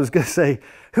mean, I was going to say,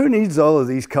 who needs all of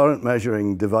these current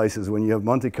measuring devices when you have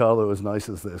Monte Carlo as nice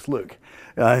as this? Look,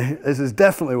 this is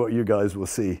definitely what you guys will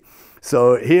see.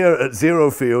 So here at zero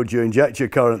field, you inject your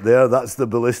current there. That's the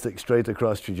ballistic straight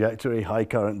across trajectory, high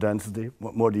current density.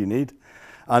 What more do you need?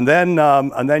 And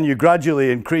then you gradually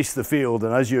increase the field.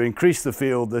 And as you increase the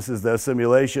field, this is their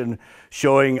simulation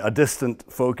showing a distant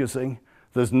focusing.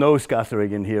 There's no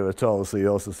scattering in here at all, so you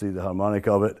also see the harmonic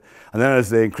of it. And then as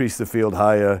they increase the field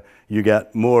higher, you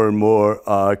get more and more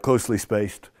closely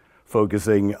spaced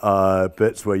focusing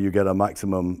bits where you get a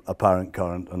maximum apparent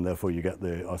current, and therefore you get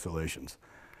the oscillations.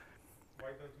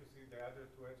 Why don't you see the other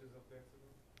two edges of the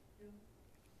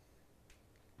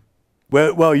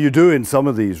incident? Well, you do in some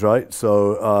of these, right?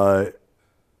 So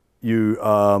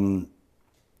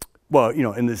well, you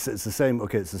know, in this, it's the same.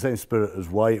 Okay, it's the same spirit as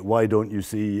why don't you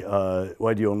see?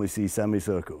 Why do you only see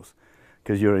semicircles?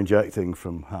 Because you're injecting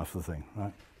from half the thing,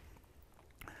 right?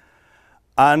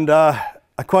 And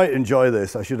I quite enjoy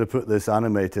this. I should have put this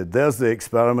animated. There's the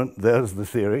experiment. There's the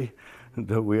theory.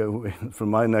 From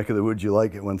my neck of the woods, you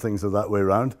like it when things are that way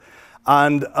around.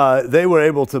 And they were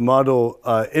able to model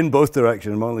in both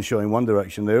directions. I'm only showing one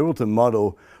direction. They were able to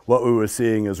model what we were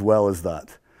seeing as well as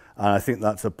that. And I think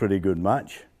that's a pretty good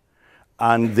match.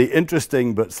 And the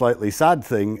interesting but slightly sad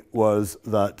thing was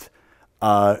that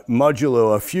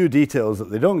modulo a few details that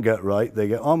they don't get right, they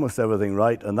get almost everything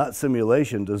right, and that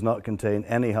simulation does not contain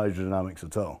any hydrodynamics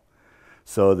at all.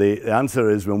 So the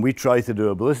answer is, when we try to do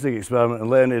a ballistic experiment, and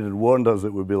Leonid had warned us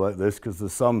it would be like this, because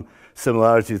there's some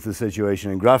similarity to the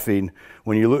situation in graphene.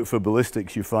 When you look for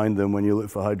ballistics, you find them. When you look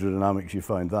for hydrodynamics, you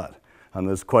find that. And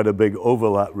there's quite a big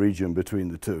overlap region between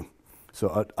the two.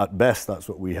 So at best, that's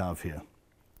what we have here.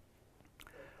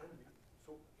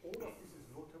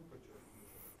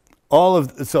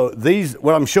 So these,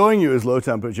 what I'm showing you is low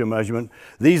temperature measurement.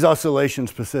 These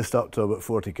oscillations persist up to about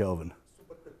 40 Kelvin. So,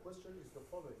 but the question is the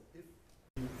following. If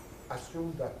you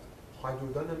assume that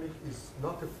hydrodynamic is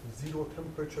not a zero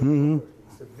temperature,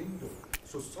 it's a window.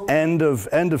 So end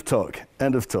of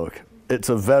talk. It's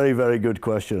a very, very good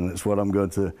question. It's what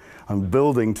I'm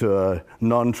building to a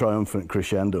non-triumphant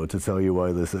crescendo to tell you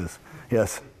why this is.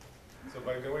 Yes? So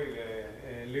by the way,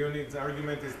 Leonid's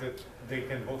argument is that they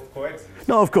can both coexist.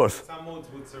 No, of course. Some modes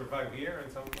would survive here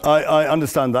and some I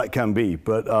understand that can be,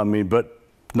 but I mean, but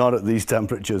not at these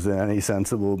temperatures in any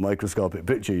sensible microscopic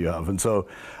picture you have. And so,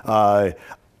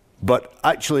 but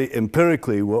actually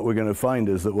empirically what we're going to find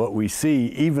is that what we see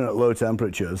even at low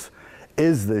temperatures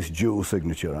is this dual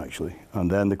signature actually.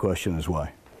 And then the question is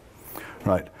why.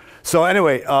 Right. So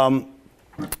anyway,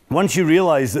 once you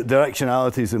realize that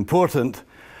directionality is important,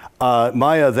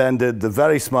 Maya then did the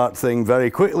very smart thing very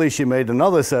quickly. She made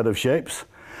another set of shapes.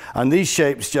 And these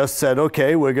shapes just said,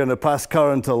 okay, we're going to pass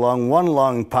current along one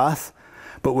long path,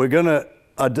 but we're going to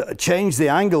change the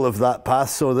angle of that path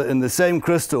so that in the same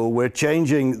crystal, we're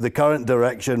changing the current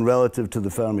direction relative to the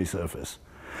Fermi surface.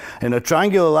 In a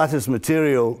triangular lattice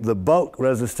material, the bulk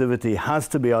resistivity has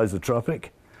to be isotropic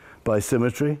by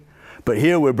symmetry. But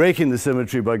here we're breaking the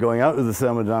symmetry by going out of the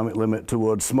thermodynamic limit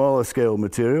towards smaller scale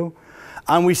material.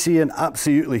 And we see an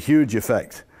absolutely huge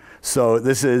effect. So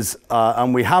this is,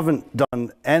 and we haven't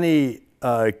done any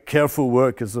careful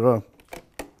work. Is there a?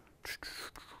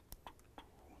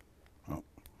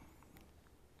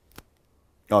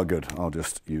 Oh, good. I'll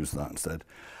just use that instead.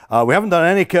 We haven't done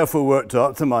any careful work to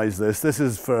optimize this. This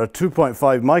is for a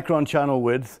 2.5 micron channel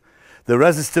width. The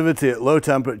resistivity at low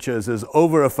temperatures is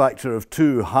over a factor of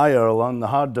 2 higher along the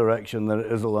hard direction than it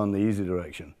is along the easy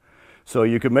direction. So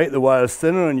you can make the wires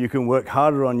thinner and you can work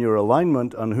harder on your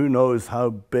alignment, and who knows how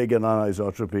big an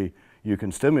anisotropy you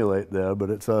can stimulate there, but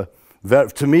it's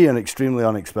to me an extremely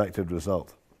unexpected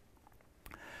result.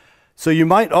 So you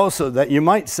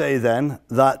might say then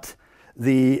that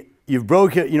you've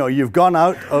gone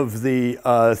out of the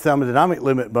thermodynamic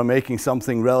limit by making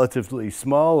something relatively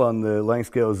small on the length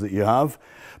scales that you have,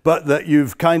 but that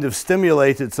you've kind of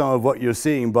stimulated some of what you're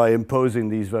seeing by imposing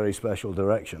these very special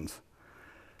directions.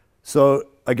 So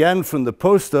again, from the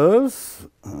posters,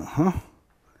 Philippa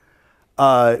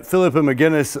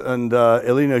McGuinness and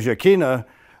Elena Jacquina,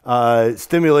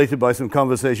 stimulated by some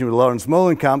conversation with Lawrence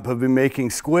Molenkamp, have been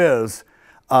making squares,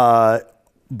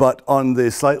 but on the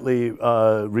slightly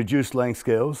reduced length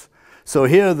scales. So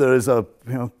here there is a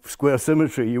square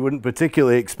symmetry you wouldn't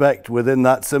particularly expect within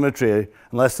that symmetry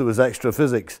unless there was extra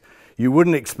physics. You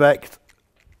wouldn't expect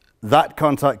that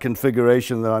contact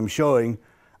configuration that I'm showing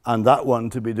and that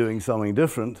one to be doing something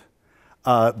different,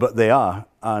 but they are,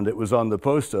 and it was on the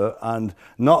poster. And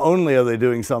not only are they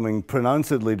doing something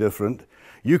pronouncedly different,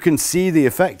 you can see the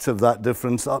effects of that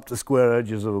difference up to square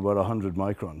edges of about 100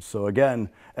 microns. So again,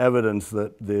 evidence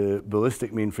that the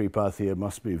ballistic mean free path here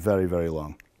must be very, very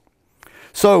long.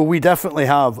 So we definitely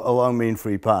have a long mean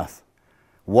free path.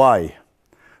 Why?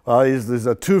 Well, there's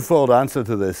a twofold answer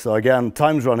to this. So again,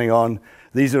 time's running on.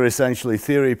 These are essentially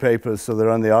theory papers, so they're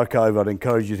on the archive. I'd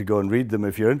encourage you to go and read them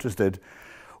if you're interested.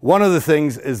 One of the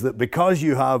things is that because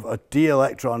you have a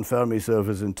d-electron Fermi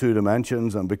surface in 2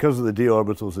 dimensions, and because of the d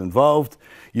orbitals involved,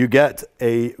 you get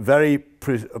a very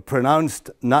pronounced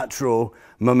natural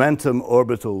momentum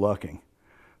orbital locking,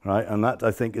 right? And that,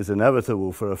 I think, is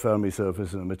inevitable for a Fermi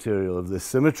surface in a material of this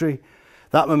symmetry.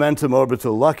 That momentum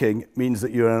orbital locking means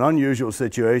that you're in an unusual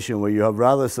situation where you have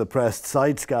rather suppressed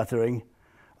side scattering,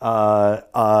 but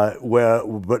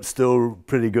still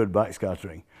pretty good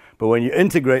backscattering. But when you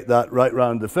integrate that right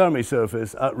around the Fermi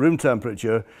surface at room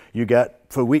temperature, you get,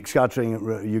 for weak scattering,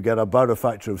 you get about a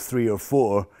factor of 3 or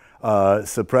 4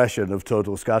 suppression of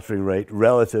total scattering rate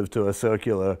relative to a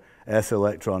circular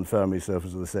s-electron Fermi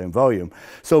surface of the same volume.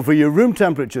 So for your room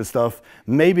temperature stuff,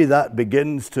 maybe that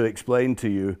begins to explain to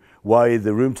you why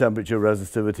the room temperature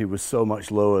resistivity was so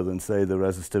much lower than, say, the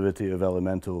resistivity of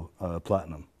elemental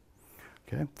platinum.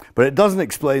 Okay? But it doesn't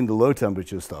explain the low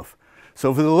temperature stuff.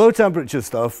 So for the low temperature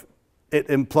stuff, it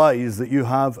implies that you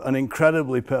have an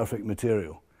incredibly perfect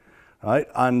material, right?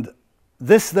 And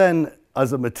this then,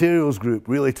 as a materials group,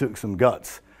 really took some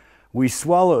guts. We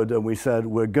swallowed and we said,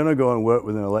 we're going to go and work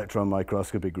with an electron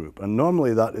microscopy group. And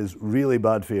normally that is really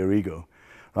bad for your ego,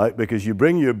 right? Because you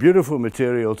bring your beautiful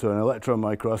material to an electron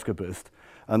microscopist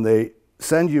and they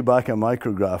send you back a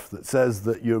micrograph that says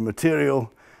that your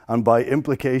material, and by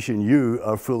implication you,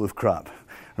 are full of crap.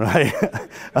 Right?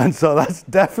 And so that's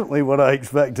definitely what I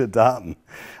expected to happen.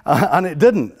 And it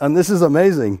didn't. And this is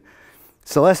amazing.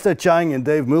 Celeste Chang and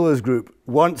Dave Muller's group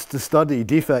wants to study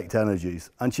defect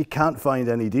energies, and she can't find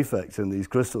any defects in these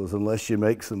crystals unless she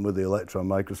makes them with the electron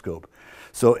microscope.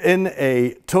 So in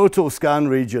a total scan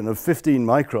region of 15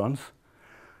 microns,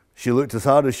 she looked as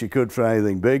hard as she could for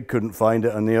anything big, couldn't find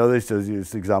it, and the others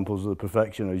just examples of the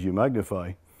perfection as you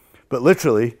magnify. But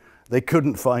literally, they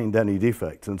couldn't find any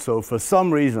defects. And so for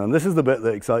some reason, and this is the bit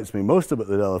that excites me most about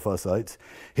the Delaphocytes,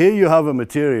 here you have a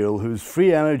material whose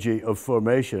free energy of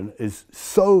formation is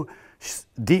so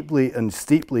deeply and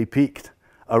steeply peaked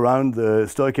around the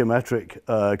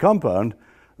stoichiometric compound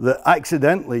that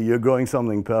accidentally you're growing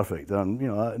something perfect.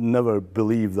 And I never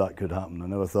believed that could happen. I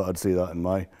never thought I'd see that in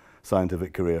my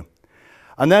scientific career.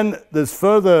 And then there's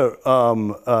further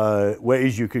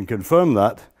ways you can confirm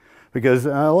that, because a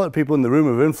lot of people in the room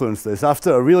have influenced this.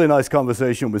 After a really nice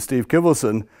conversation with Steve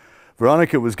Kivelson,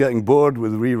 Veronica was getting bored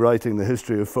with rewriting the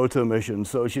history of photo emission,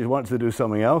 so she wanted to do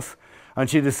something else. And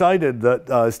she decided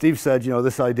that, Steve said,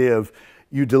 this idea of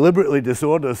you deliberately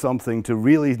disorder something to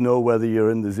really know whether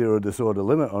you're in the zero disorder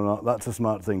limit or not, that's a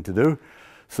smart thing to do.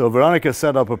 So Veronica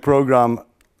set up a program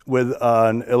with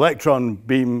an electron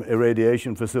beam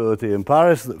irradiation facility in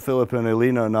Paris that Philip and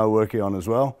Elena are now working on as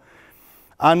well.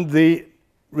 And the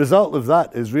result of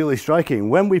that is really striking.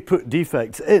 When we put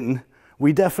defects in,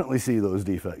 we definitely see those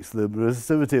defects. The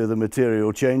resistivity of the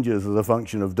material changes as a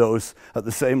function of dose at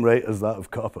the same rate as that of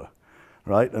copper,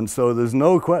 right? And so there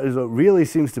really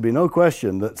seems to be no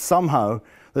question that somehow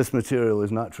this material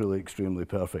is naturally extremely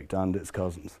perfect, and its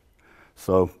cousins.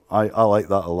 So I like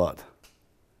that a lot.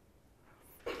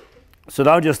 So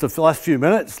now just the last few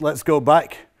minutes, let's go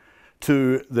back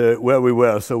to where we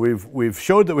were. So we've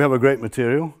showed that we have a great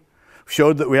material,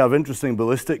 showed that we have interesting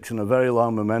ballistics and a very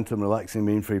long momentum relaxing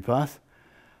mean free path.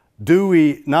 Can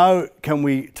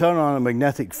we turn on a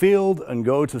magnetic field and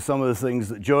go to some of the things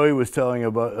that Joey was telling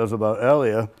us about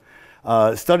earlier,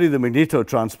 study the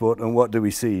magnetotransport, and what do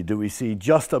we see? Do we see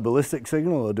just a ballistic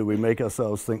signal, or do we make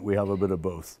ourselves think we have a bit of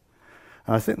both?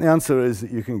 And I think the answer is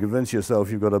that you can convince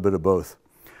yourself you've got a bit of both.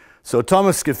 So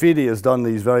Thomas Scafidi has done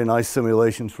these very nice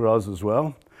simulations for us as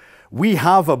well. We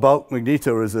have a bulk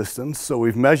magnetoresistance, so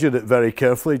we've measured it very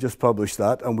carefully, just published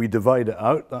that, and we divide it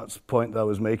out. That's the point that I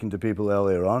was making to people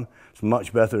earlier on. It's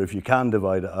much better if you can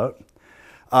divide it out.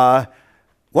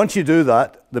 Once you do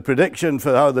that, the prediction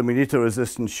for how the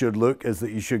magnetoresistance should look is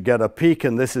that you should get a peak,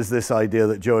 and this is this idea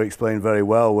that Joe explained very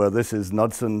well, where this is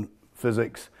Knudsen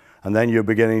physics, and then you're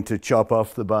beginning to chop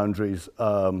off the boundaries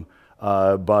by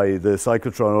the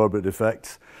cyclotron orbit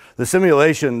effects. The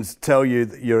simulations tell you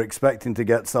that you're expecting to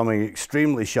get something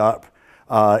extremely sharp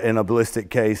in a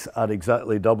ballistic case at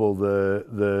exactly double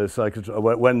the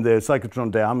cyclotron, when the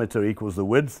cyclotron diameter equals the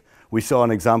width. We saw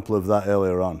an example of that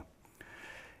earlier on.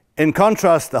 In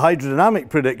contrast, the hydrodynamic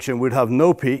prediction would have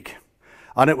no peak,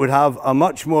 and it would have a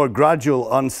much more gradual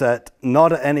onset,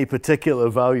 not at any particular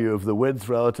value of the width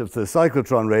relative to the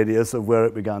cyclotron radius of where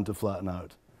it began to flatten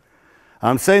out.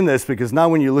 I'm saying this because now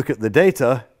when you look at the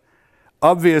data,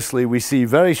 obviously we see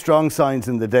very strong signs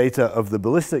in the data of the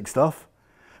ballistic stuff,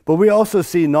 but we also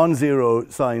see non-zero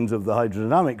signs of the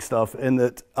hydrodynamic stuff, in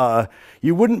that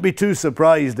you wouldn't be too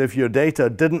surprised if your data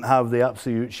didn't have the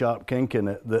absolute sharp kink in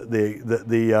it that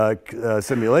the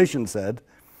simulation said.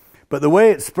 But the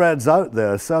way it spreads out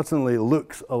there certainly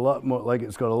looks a lot more like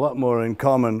it's got a lot more in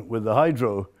common with the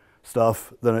hydro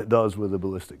stuff than it does with the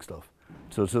ballistic stuff.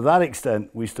 So to that extent,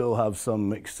 we still have some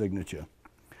mixed signature.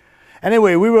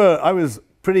 Anyway, I was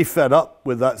pretty fed up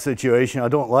with that situation. I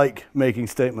don't like making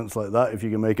statements like that if you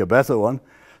can make a better one.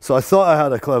 So I thought I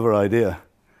had a clever idea.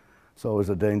 It's always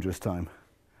a dangerous time.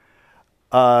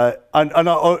 And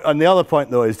the other point,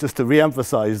 though, is just to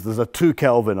re-emphasize there's a 2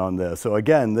 Kelvin on there. So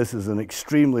again, this is an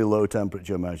extremely low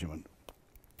temperature measurement.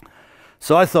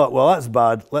 So I thought, well, that's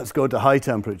bad. Let's go to high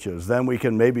temperatures. Then we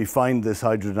can maybe find this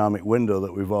hydrodynamic window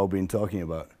that we've all been talking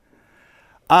about.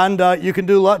 And you can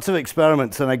do lots of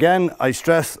experiments. And again, I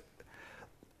stress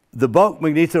the bulk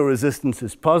magnetoresistance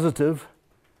is positive.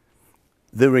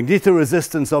 The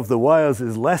magnetoresistance of the wires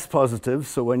is less positive.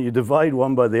 So when you divide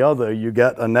one by the other, you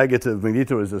get a negative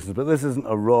magnetoresistance. But this isn't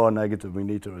a raw negative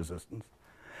magnetoresistance.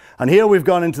 And here we've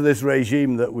gone into this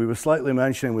regime that we were slightly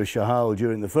mentioning with Shahal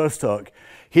during the first talk.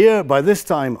 Here, by this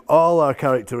time, all our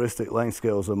characteristic length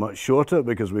scales are much shorter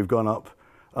because we've gone up,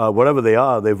 whatever they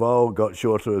are, they've all got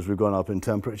shorter as we've gone up in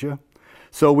temperature.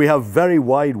 So we have very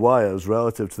wide wires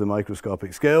relative to the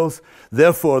microscopic scales.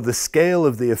 Therefore, the scale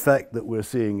of the effect that we're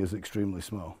seeing is extremely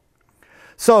small.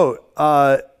 So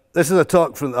this is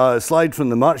a slide from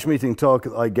the March meeting talk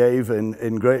that I gave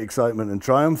in great excitement and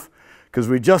triumph, because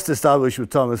we just established with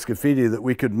Thomas Scafidi that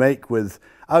we could make,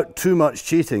 without too much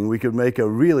cheating, we could make a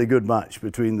really good match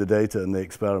between the data and the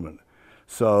experiment.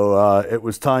 So it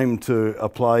was time to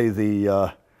apply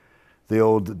the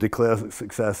old declare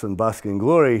success and bask in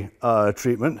glory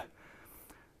treatment.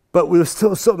 But there were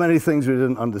still so many things we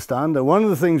didn't understand. And one of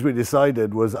the things we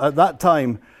decided was, at that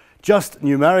time, just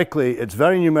numerically, it's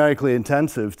very numerically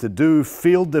intensive to do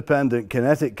field-dependent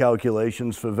kinetic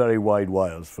calculations for very wide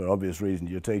wires, for obvious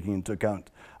reasons. You're taking into account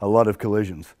a lot of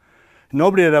collisions.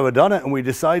 Nobody had ever done it, and we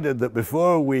decided that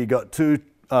before we got too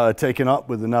taken up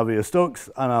with the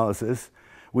Navier-Stokes analysis,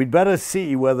 we'd better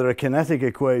see whether a kinetic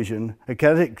equation, a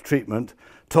kinetic treatment,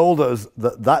 told us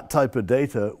that that type of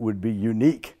data would be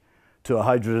unique to a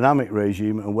hydrodynamic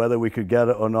regime, and whether we could get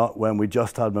it or not when we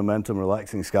just had momentum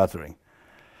relaxing scattering.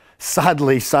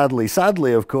 Sadly,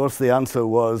 of course, the answer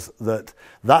was that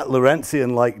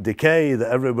Lorentzian-like decay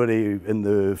that everybody in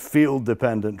the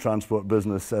field-dependent transport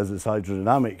business says is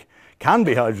hydrodynamic can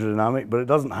be hydrodynamic, but it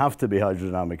doesn't have to be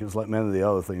hydrodynamic. It's like many of the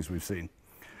other things we've seen.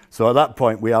 So at that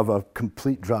point, we have a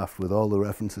complete draft with all the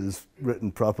references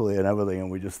written properly and everything,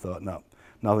 and we just thought, no,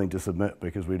 nothing to submit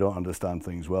because we don't understand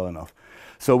things well enough.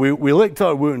 So we licked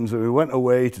our wounds and we went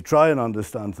away to try and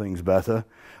understand things better.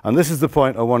 And this is the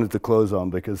point I wanted to close on,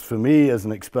 because for me, as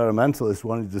an experimentalist,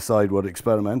 wanting to decide what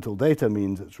experimental data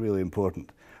means, it's really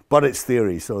important. But it's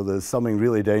theory, so there's something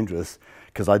really dangerous,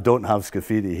 because I don't have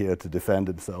Scafidi here to defend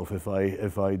himself if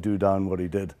I do down what he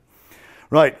did.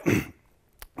 Right.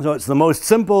 So it's the most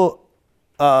simple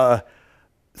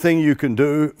thing you can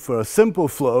do for a simple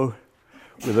flow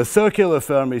with a circular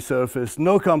Fermi surface,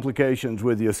 no complications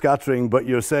with your scattering, but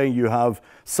you're saying you have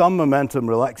some momentum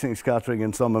relaxing scattering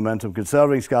and some momentum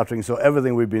conserving scattering, so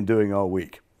everything we've been doing all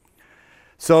week.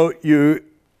 So you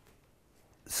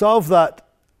solve that,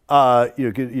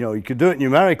 you could do it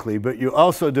numerically, but you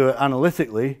also do it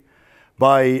analytically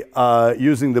by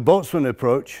using the Boltzmann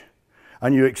approach,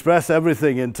 and you express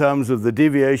everything in terms of the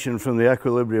deviation from the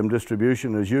equilibrium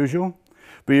distribution as usual.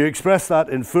 But you express that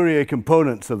in Fourier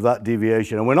components of that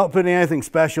deviation. And we're not putting anything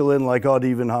special in like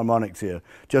odd-even harmonics here,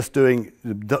 just doing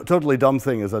the totally dumb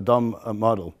thing as a dumb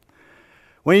model.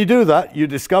 When you do that, you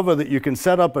discover that you can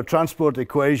set up a transport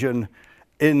equation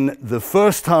in the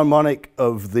first harmonic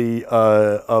of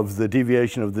the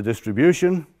deviation of the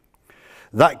distribution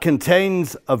that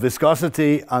contains a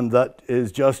viscosity, and that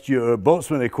is just your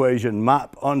Boltzmann equation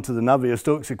map onto the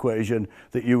Navier-Stokes equation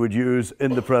that you would use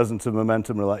in the presence of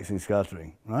momentum relaxing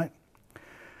scattering, right?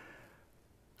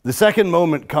 The second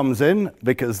moment comes in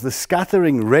because the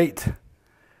scattering rate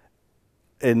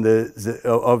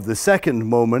of the second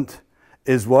moment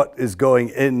is what is going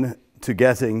in to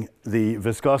getting the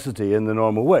viscosity in the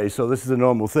normal way. So this is a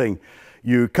normal thing.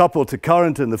 You couple to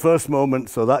current in the first moment,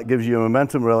 so that gives you a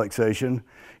momentum relaxation.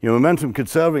 Your momentum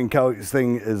conserving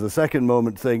thing is a second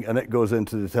moment thing, and it goes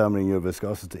into determining your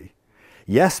viscosity.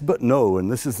 Yes, but no,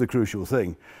 and this is the crucial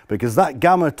thing, because that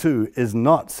gamma 2 is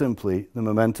not simply the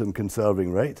momentum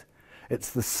conserving rate.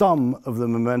 It's the sum of the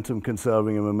momentum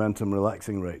conserving and momentum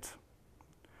relaxing rates.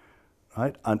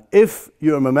 Right? And if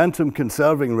your momentum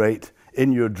conserving rate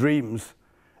in your dreams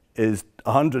is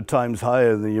 100 times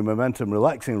higher than your momentum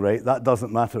relaxing rate, that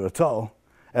doesn't matter at all.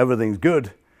 Everything's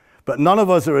good. But none of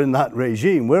us are in that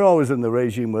regime. We're always in the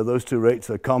regime where those two rates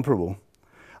are comparable.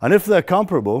 And if they're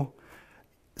comparable,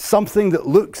 something that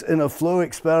looks in a flow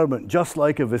experiment just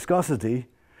like a viscosity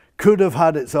could have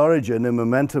had its origin in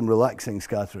momentum relaxing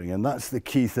scattering, and that's the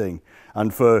key thing.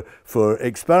 And for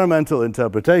experimental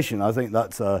interpretation, I think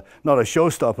that's not a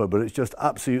showstopper, but it's just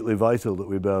absolutely vital that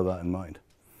we bear that in mind.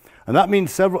 And that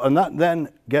means and that then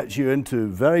gets you into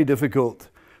very difficult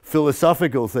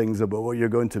philosophical things about what you're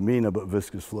going to mean about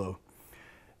viscous flow.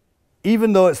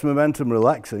 Even though it's momentum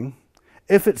relaxing,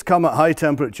 if it's come at high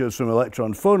temperatures from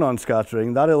electron-phonon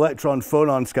scattering, that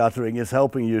electron-phonon scattering is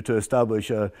helping you to establish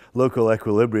a local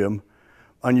equilibrium,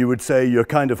 and you would say you're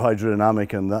kind of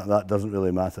hydrodynamic and that doesn't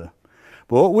really matter.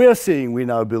 But what we're seeing, we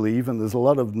now believe, and there's a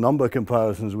lot of number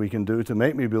comparisons we can do to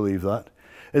make me believe that,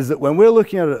 is that when we're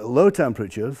looking at it at low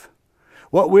temperatures,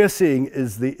 what we're seeing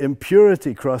is the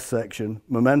impurity cross-section,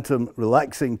 momentum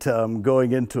relaxing term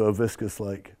going into a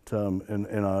viscous-like term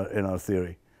in our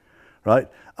theory, right?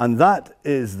 And that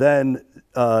is then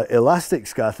elastic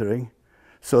scattering,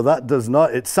 so that does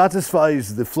not, it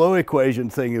satisfies the flow equation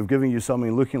thing of giving you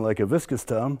something looking like a viscous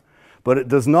term, but it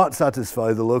does not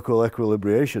satisfy the local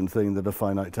equilibration thing that a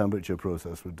finite temperature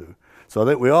process would do. So I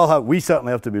think we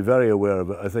certainly have to be very aware of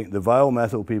it. I think the viol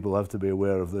metal people have to be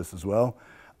aware of this as well.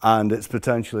 And it's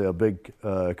potentially a big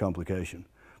complication.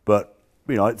 But,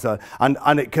 you know,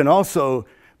 and it can also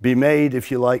be made,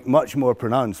 if you like, much more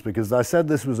pronounced, because I said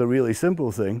this was a really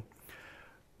simple thing,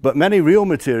 but many real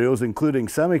materials, including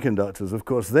semiconductors, of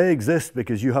course, they exist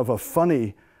because you have a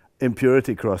funny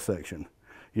impurity cross-section.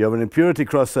 You have an impurity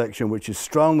cross-section which is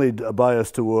strongly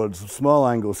biased towards small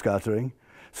angle scattering.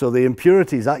 So the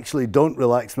impurities actually don't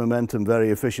relax momentum very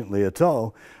efficiently at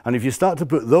all. And if you start to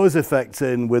put those effects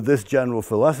in with this general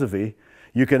philosophy,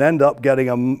 you can end up getting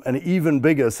an even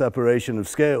bigger separation of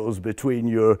scales between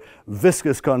your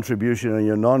viscous contribution and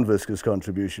your non-viscous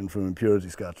contribution from impurity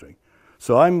scattering.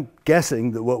 So I'm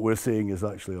guessing that what we're seeing is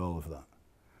actually all of that.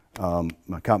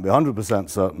 I can't be 100%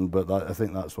 certain, but I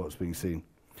think that's what's being seen.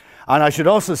 And I should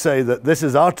also say that this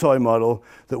is our toy model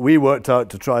that we worked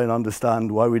out to try and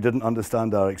understand why we didn't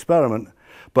understand our experiment.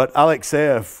 But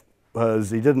Alexeyev,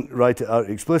 he didn't write it out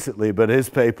explicitly, but his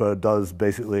paper does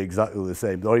basically exactly the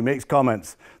same. Or he makes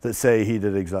comments that say he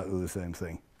did exactly the same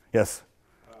thing. Yes?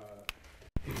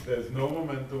 If there's no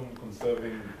momentum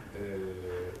conserving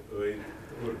rate,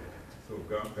 so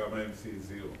gamma MC is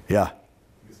 0. Yeah.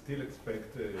 Still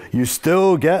expect you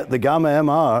still get the gamma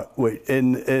MR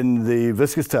in the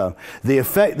viscous term. The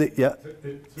effect that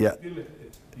Still,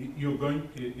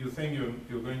 you're saying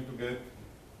you're going to get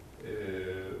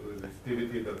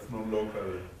resistivity that's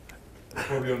non-local,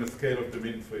 probably on the scale of the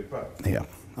mean-free path. Yeah,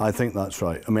 I think that's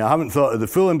right. I mean, I haven't thought of the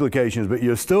full implications, but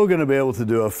you're still going to be able to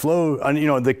do a flow. And, you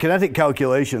know, the kinetic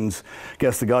calculations, I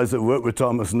guess the guys that work with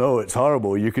Thomas know it's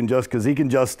horrible. You can just, because he can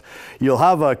just, you'll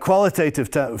have a qualitative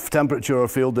temperature or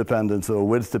field dependence or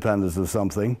width dependence of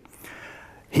something.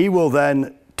 He will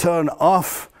then turn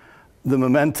off the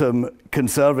momentum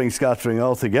conserving scattering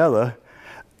altogether,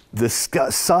 the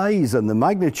size and the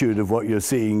magnitude of what you're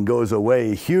seeing goes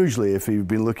away hugely if you've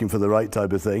been looking for the right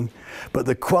type of thing, but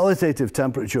the qualitative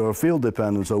temperature or field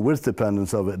dependence or width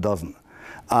dependence of it doesn't.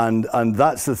 And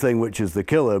that's the thing which is the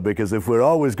killer, because if we're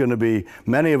always going to be,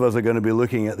 many of us are going to be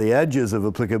looking at the edges of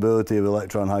applicability of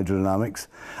electron hydrodynamics,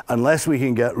 unless we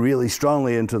can get really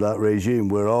strongly into that regime,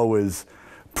 we're always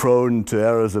prone to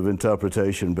errors of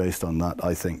interpretation based on that,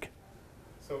 I think.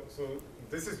 So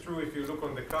this is true if you look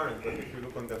on the current, but if you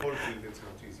look on the whole field, it's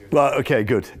much easier. Well, okay,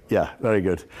 good. Yeah, very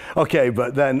good. Okay,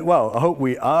 but then, well, I hope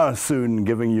we are soon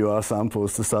giving you our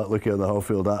samples to start looking at the whole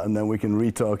field at, and then we can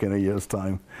re-talk in a year's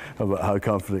time about how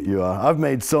confident you are. I've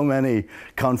made so many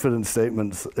confident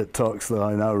statements at talks that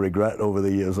I now regret over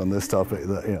the years on this topic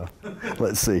that, you know,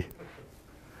 let's see.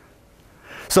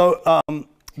 So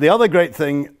the other great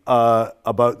thing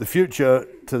about the future,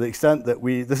 to the extent that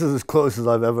this is as close as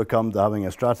I've ever come to having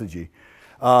a strategy.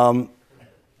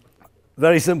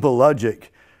 Very simple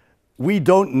logic. We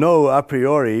don't know a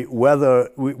priori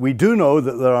whether, we do know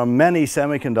that there are many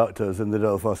semiconductors in the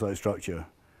diphosphite structure.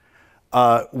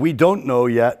 We don't know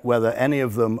yet whether any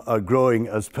of them are growing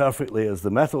as perfectly as the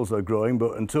metals are growing,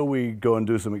 but until we go and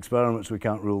do some experiments, we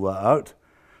can't rule that out.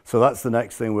 So that's the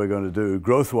next thing we're going to do.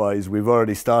 Growth-wise, we've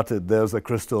already started. There's a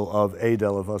crystal of a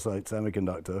diphosphite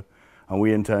semiconductor, and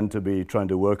we intend to be trying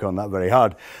to work on that very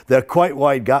hard. They're quite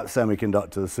wide gap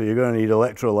semiconductors, so you're going to need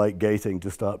electrolyte gating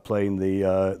to start playing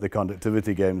the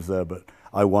conductivity games there, but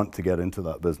I want to get into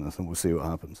that business, and we'll see what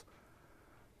happens.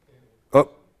 Oh,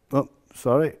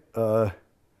 sorry.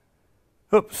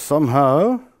 Oops,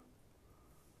 somehow.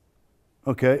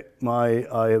 Okay, I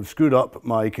have screwed up.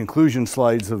 My conclusion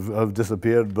slides have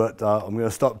disappeared, but I'm going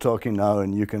to stop talking now,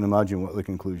 and you can imagine what the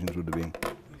conclusions would have been.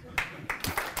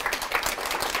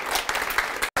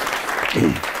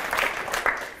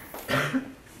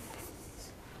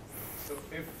 So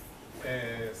if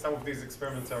some of these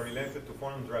experiments are related to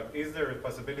phonon drag, is there a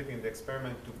possibility in the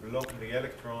experiment to block the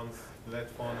electrons,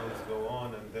 let phonons go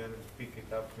on, and then pick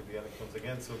it up with the electrons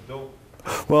again? So though,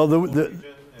 well,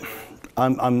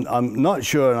 I'm not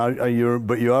sure,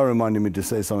 but you are reminding me to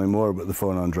say something more about the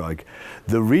phonon drag.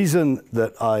 The reason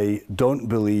that I don't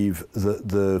believe that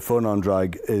the phonon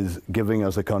drag is giving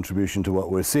us a contribution to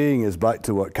what we're seeing is back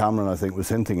to what Cameron, I think, was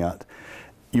hinting at.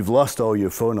 You've lost all your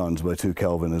phonons by 2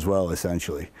 Kelvin as well,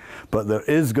 essentially. But there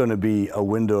is going to be a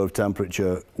window of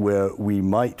temperature where we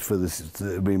might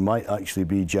actually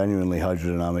be genuinely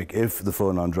hydrodynamic if the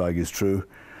phonon drag is true.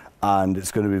 And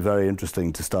it's going to be very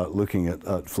interesting to start looking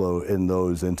at flow in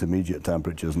those intermediate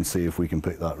temperatures and see if we can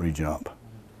pick that region up.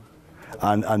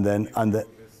 And then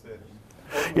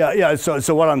yeah.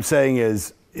 So what I'm saying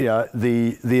is, yeah,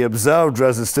 the observed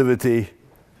resistivity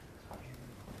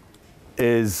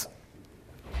is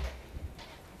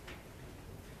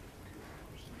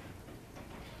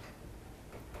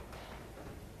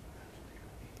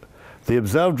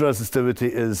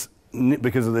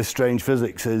because of this strange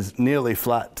physics, is nearly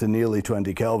flat to nearly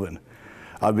 20 Kelvin.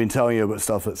 I've been telling you about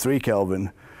stuff at 3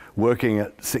 Kelvin. Working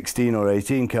at 16 or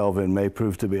 18 Kelvin may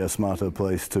prove to be a smarter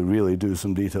place to really do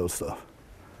some detailed stuff.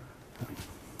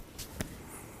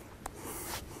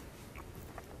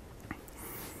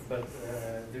 But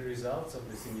the results of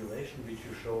the simulation which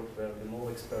you showed were the mole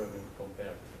experiment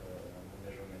compared the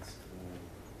measurements to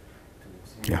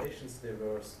simulations. Yeah. They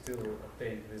were still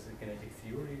obtained with the kinetic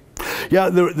theory. Yeah,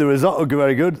 the result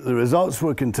very good. The results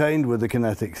were contained with the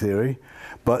kinetic theory,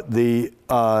 but the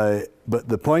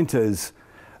point is,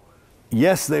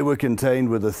 yes, they were contained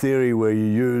with a theory where you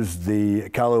used the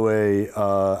Callaway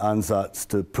ansatz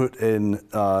to put in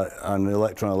an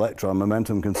electron-electron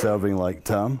momentum conserving like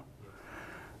term.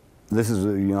 This is,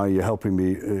 you're helping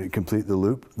me complete the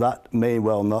loop. That may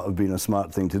well not have been a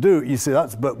smart thing to do. You see,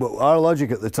 but our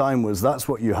logic at the time was that's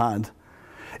what you had.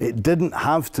 It didn't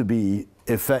have to be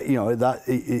we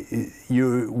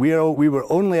were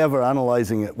only ever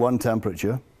analyzing at one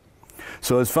temperature.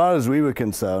 So as far as we were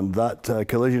concerned, that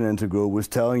collision integral was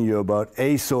telling you about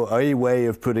a way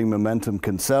of putting momentum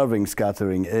conserving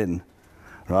scattering in,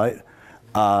 right?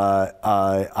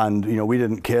 And we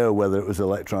didn't care whether it was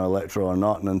electron-electron or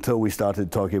not, and until we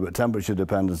started talking about temperature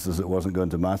dependencies, it wasn't going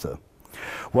to matter.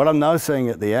 What I'm now saying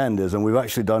at the end is, and we've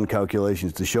actually done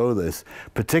calculations to show this,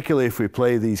 particularly if we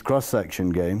play these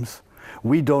cross-section games,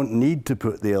 we don't need to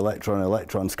put the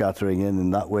electron-electron scattering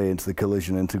in that way into the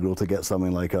collision integral to get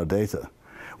something like our data.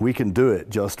 We can do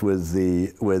it just with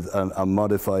a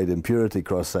modified impurity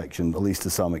cross-section, at least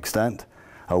to some extent,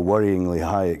 a worryingly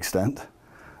high extent.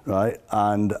 Right,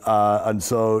 and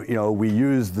so we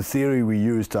used the theory we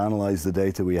used to analyze the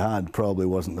data we had probably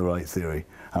wasn't the right theory,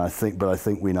 and I think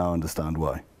we now understand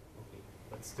why. Okay.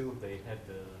 But still, they had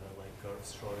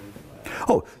curves showing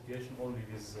Oh. situation only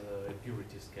with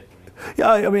impurity scattering.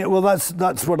 Yeah, I mean, well,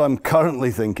 that's what I'm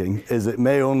currently thinking, is it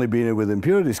may only be with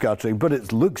impurity scattering, but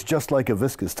it looks just like a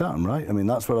viscous term, right? I mean,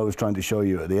 that's what I was trying to show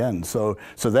you at the end. So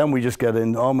then we just get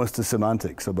in almost to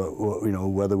semantics about, you know,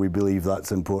 whether we believe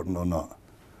that's important or not.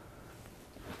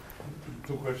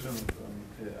 Two questions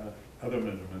on other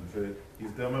measurements.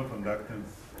 Is thermal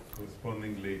conductance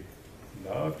correspondingly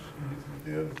large in these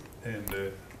materials?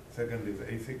 And second is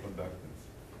AC conductance.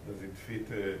 Does it fit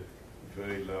a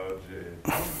very large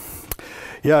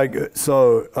Yeah,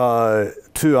 so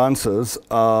two answers.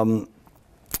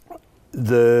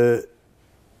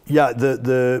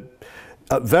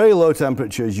 At very low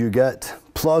temperatures, you get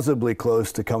plausibly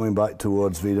close to coming back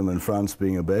towards Wiedemann France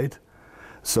being obeyed.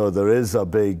 So there's a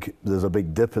big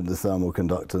dip in the thermal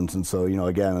conductance, and so, you know,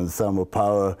 again, and the thermal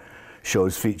power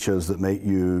shows features that make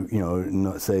you, you know,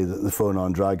 not say that the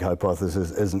phonon drag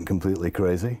hypothesis isn't completely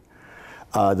crazy.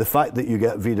 The fact that you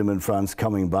get Wiedemann France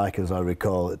coming back, as I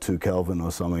recall, at 2 Kelvin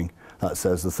or something, that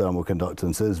says the thermal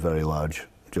conductance is very large,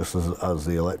 just as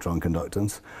the electron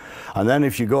conductance. And then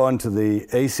if you go on to the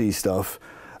AC stuff,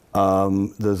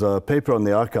 there's a paper on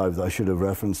the archive that I should have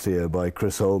referenced here by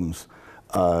Chris Holmes,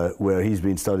 where he's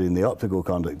been studying the optical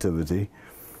conductivity.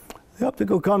 The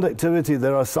optical conductivity,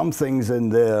 there are some things in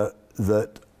there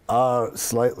that are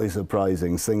slightly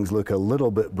surprising. Things look a little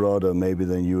bit broader maybe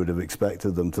than you would have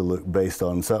expected them to look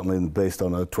certainly based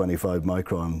on a 25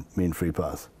 micron mean free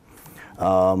path.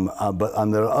 And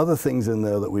there are other things in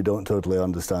there that we don't totally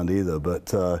understand either,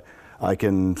 but I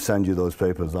can send you those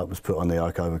papers. That was put on the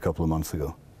archive a couple of months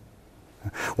ago.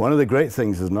 One of the great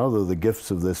things is, another of the gifts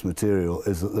of this material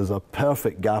is that there's a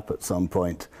perfect gap at some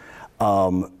point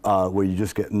where you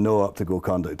just get no optical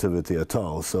conductivity at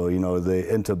all. So, you know, the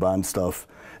interband stuff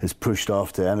is pushed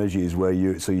off to energies where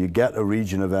you get a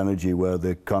region of energy where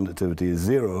the conductivity is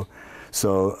zero.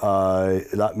 So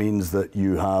that means that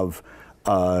you have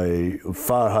a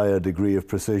far higher degree of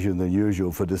precision than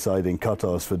usual for deciding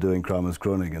cutoffs for doing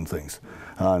Kramers-Kronig and things.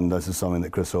 And this is something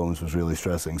that Chris Holmes was really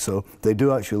stressing. So they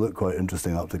do actually look quite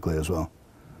interesting optically as well.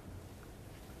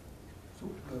 So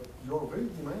you're very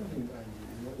demanding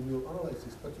in your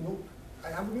analysis, but you know, I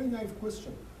have a very naive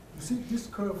question. You see this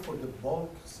curve for the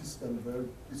bulk system, where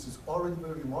this is already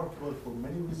very remarkable for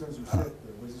many reasons. You said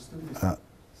the resistivity is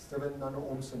 7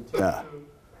 nano-ohm centimeter.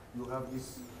 You have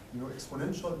this, you know,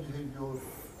 exponential behavior,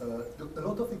 a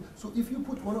lot of things. So if you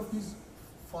put one of these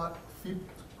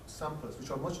flipped samples, which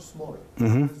are much smaller,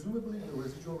 presumably the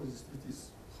residual resistivity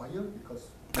is higher because.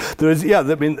 There is, yeah.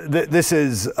 I mean, this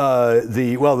is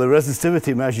the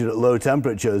resistivity measured at low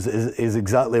temperatures is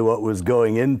exactly what was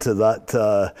going into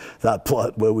that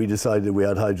plot where we decided we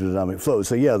had hydrodynamic flow.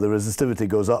 So yeah, the resistivity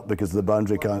goes up because of the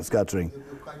boundary current scattering.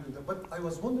 But I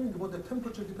was wondering about the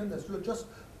temperature dependence.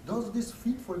 Does this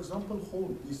fit, for example,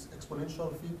 hold this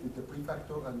exponential fit with the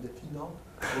prefactor and the T-naught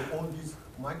for all these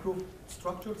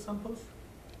microstructured samples?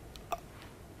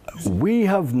 We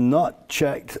have not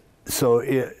checked. So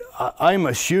I'm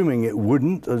assuming it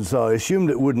wouldn't, and so I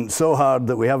assumed it wouldn't so hard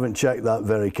that we haven't checked that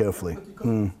very carefully. But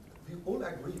because we all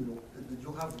agree, you know, that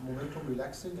you have momentum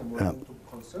relaxing and momentum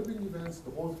conserving events.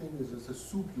 The whole thing is a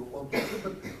soup you want to do,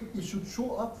 but it should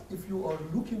show up if you are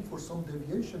looking for some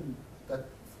deviation that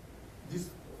this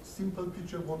simple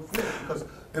picture won't flow, because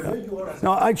the way you are.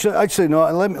 No, actually,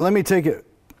 no. Let me take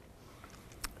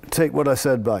what I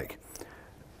said back.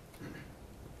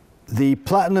 The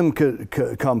platinum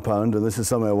compound, and this is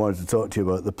something I wanted to talk to you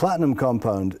about, the platinum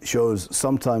compound shows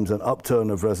sometimes an upturn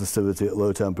of resistivity at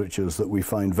low temperatures that we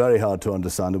find very hard to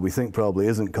understand, and we think probably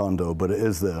isn't Kondo, but it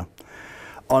is there.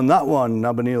 On that one,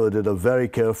 Nabanila did a very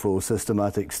careful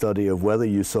systematic study of whether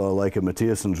you saw like a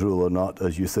Mathiassen's rule or not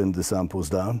as you thinned the samples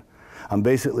down. And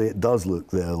basically it does look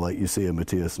there like you see a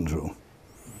Mathiassen's rule.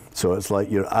 So it's like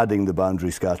you're adding the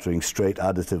boundary scattering straight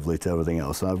additively to everything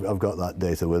else. And I've got that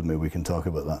data with me, we can talk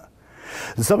about that.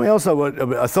 There's something else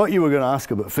I thought you were going to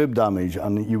ask about fib damage,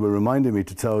 and you were reminding me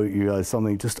to tell you guys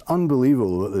something just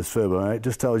unbelievable about this fib. And it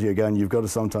just tells you again, you've got to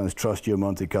sometimes trust your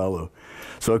Monte Carlo.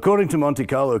 So according to Monte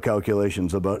Carlo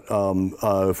calculations about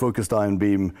focused ion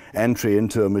beam entry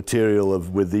into a material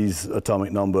with these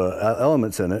atomic number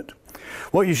elements in it,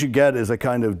 what you should get is a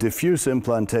kind of diffuse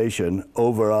implantation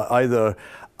over either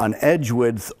an edge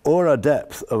width or a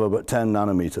depth of about 10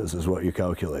 nanometers is what you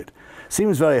calculate.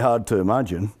 Seems very hard to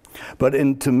imagine. But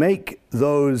to make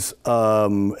those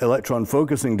electron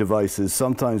focusing devices,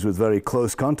 sometimes with very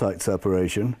close contact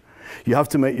separation, you have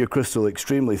to make your crystal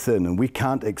extremely thin, and we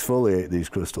can't exfoliate these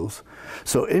crystals.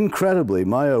 So incredibly,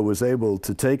 Maya was able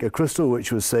to take a crystal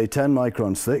which was, say, 10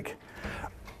 microns thick,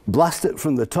 blast it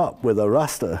from the top with a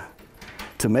raster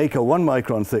to make a 1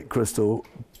 micron thick crystal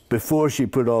before she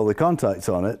put all the contacts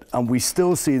on it, and we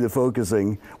still see the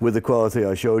focusing with the quality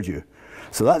I showed you.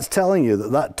 So that's telling you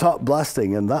that that top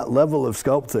blasting and that level of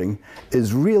sculpting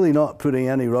is really not putting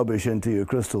any rubbish into your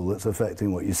crystal that's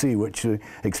affecting what you see, which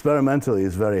experimentally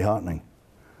is very heartening.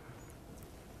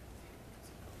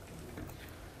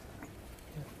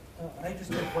 I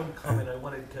just have one comment. I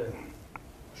wanted to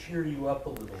cheer you up a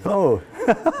little. Oh.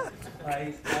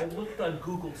 I looked on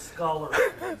Google Scholar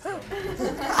and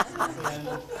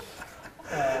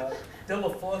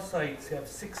Delaphocytes have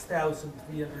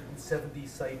 6,370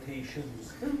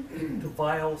 citations. To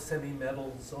vial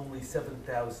semi-metals, only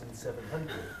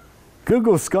 7,700.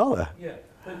 Google Scholar? Yeah,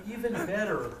 but even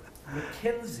better,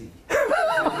 Mackenzie.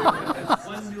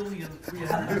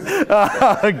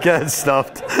 1,300,000. Get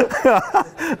stuffed.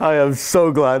 I am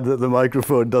so glad that the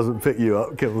microphone doesn't pick you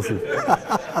up, Kibblesy.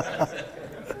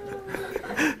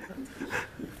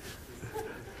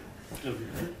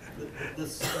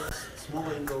 This small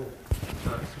angle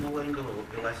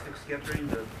elastic scattering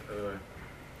that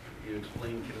you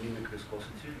explained can mimic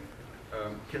viscosity.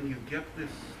 Can you get the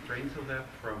strength of that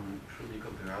from truly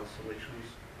computer oscillations?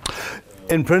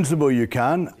 In principle, you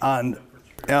can, and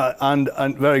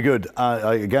very good.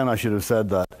 Again, I should have said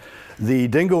that. The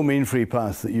Dingle mean free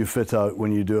path that you fit out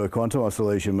when you do a quantum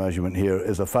oscillation measurement here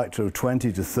is a factor of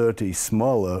 20 to 30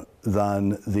 smaller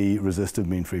than the resistive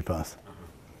mean free path.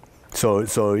 So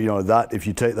you know that if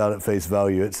you take that at face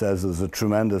value, it says there's a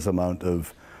tremendous amount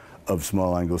of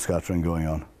small angle scattering going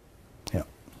on. Yeah.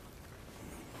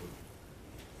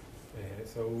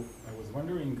 So I was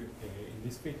wondering, in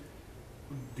this fit,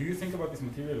 do you think about this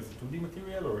material as a 2D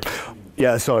material or?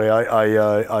 Yeah, sorry.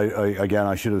 Again,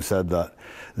 I should have said that.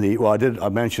 Well, I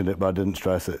mentioned it, but I didn't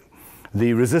stress it.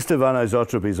 The resistive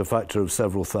anisotropy is a factor of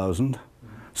several thousand.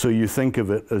 So you think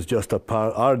of it as just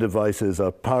our devices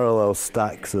are parallel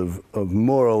stacks of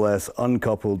more or less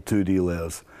uncoupled 2D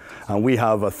layers. And we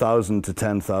have 1,000 to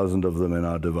 10,000 of them in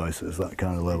our devices, that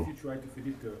kind of level. If you try to fit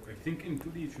it, I think in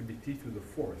 2D it should be t to the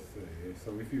 4th.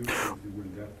 So if you will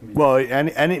that mean? Well,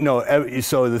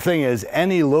 so the thing is,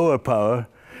 any lower power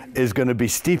is going to be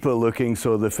steeper looking,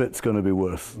 so the fit's going to be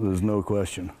worse. There's no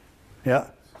question. Yeah?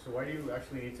 So why do you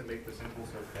actually need to make the sample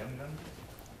so thin then?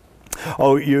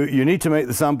 Oh, you need to make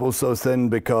the sample so thin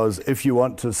because if you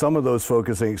want to, some of those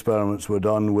focusing experiments were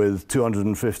done with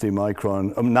 250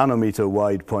 micron, nanometer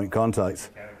wide point contacts.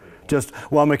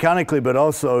 Mechanically, but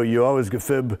also you always get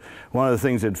fib. One of the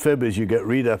things in fib is you get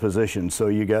redeposition. So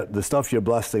you get the stuff you're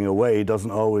blasting away doesn't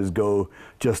always go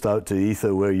just out to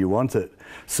ether where you want it.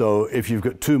 So if you've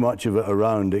got too much of it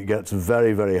around, it gets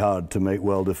very, very hard to make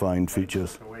well-defined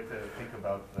features. The way to think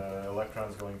about the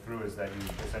electrons going through is that you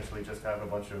essentially just have a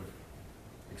bunch of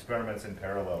experiments in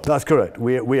parallel. That's correct.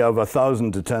 We have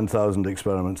 1,000 to 10,000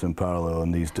 experiments in parallel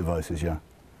on these devices, yeah.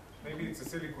 Maybe it's a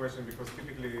silly question because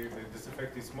typically this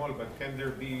effect is small, but can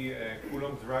there be a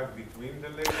Coulomb drag between the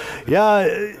layers? Yeah.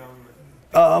 It's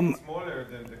smaller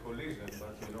than the collision,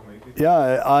 but you know, maybe.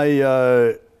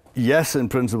 Yeah, yes, in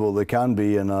principle there can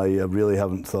be, and I really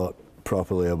haven't thought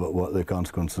properly about what the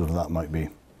consequences of that might be.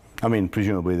 I mean,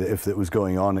 presumably if it was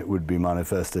going on, it would be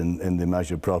manifest in the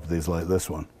measured properties like this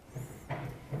one.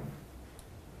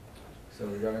 So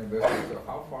regarding this, so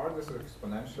how far this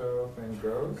exponential thing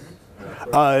goes?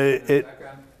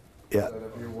 Yeah. So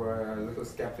that you were a little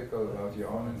skeptical about your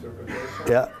own interpretation.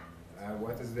 Yeah.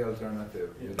 What is the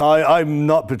alternative? I'm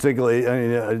not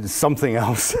particularly, something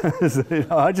else.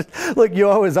 I just, look, you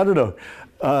always, I don't know.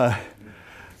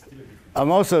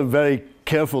 I'm also very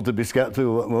careful to be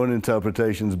skeptical of my own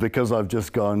interpretations because I've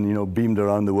just gone, beamed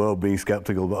around the world being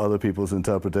skeptical about other people's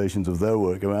interpretations of their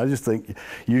work. I mean, I just think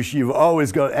you've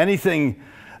always got anything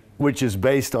which is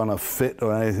based on a fit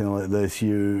or anything like this,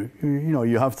 you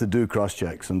have to do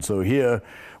cross-checks. And so here,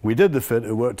 we did the fit,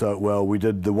 it worked out well. We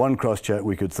did the one cross-check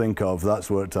we could think of,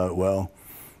 that's worked out well.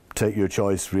 Take your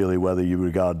choice, really, whether you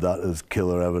regard that as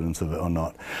killer evidence of it or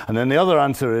not. And then the other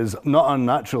answer is, not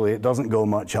unnaturally, it doesn't go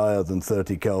much higher than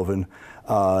 30 Kelvin.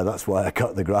 That's why I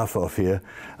cut the graph off here.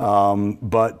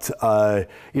 It's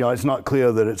not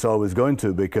clear that it's always going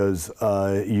to because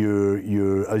as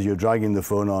you're dragging the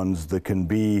phonons, there can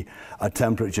be a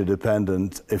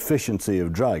temperature-dependent efficiency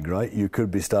of drag, right? You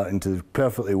could be starting to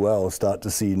perfectly well start to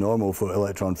see normal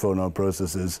electron-phonon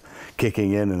processes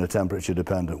kicking in a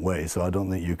temperature-dependent way. So I don't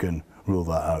think you can rule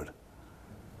that out.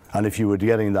 And if you were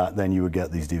getting that, then you would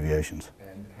get these deviations.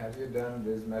 And have you done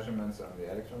these measurements on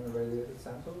the electron-irradiated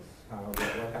samples?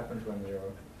 What happens when you...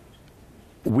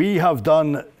 We have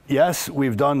done, yes,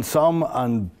 we've done some,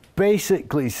 and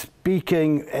basically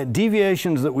speaking,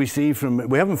 deviations that we see from,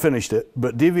 we haven't finished it,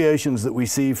 but deviations that we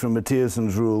see from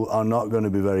Mathiassen's rule are not going to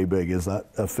be very big. Is that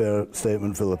a fair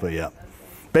statement, Philippa? Yeah.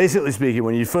 Basically speaking,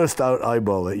 when you first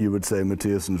eyeball it, you would say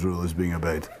Mathiassen's rule is being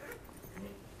obeyed. So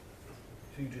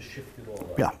you just shift it all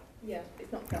up. Yeah. Yeah,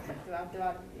 it's not perfect.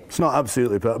 It's not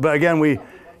absolutely perfect. But again,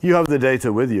 you have the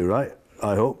data with you, right?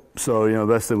 I hope. So, the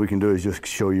best thing we can do is just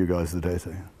show you guys the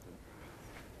data.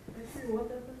 Actually, what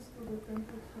happens to the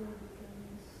temperature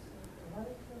dependence for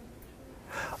higher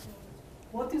temperature?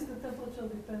 What is the temperature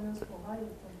dependence for higher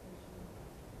temperature?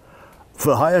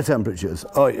 For higher temperatures?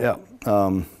 Oh, yeah. I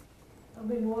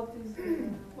mean, what is the...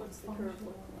 What's the curve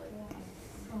look like?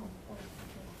 Oh,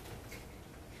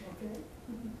 okay.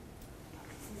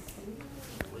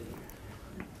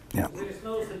 Yeah. There is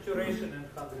no saturation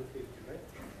at 150, right?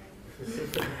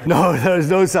 No, there's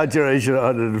no saturation at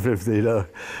 150, no.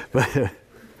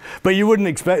 But you wouldn't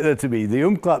expect there to be. The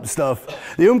umklapp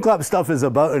stuff is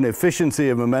about an efficiency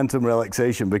of momentum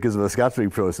relaxation because of a scattering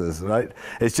process, right?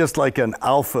 It's just like an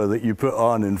alpha that you put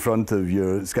on in front of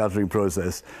your scattering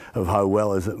process of how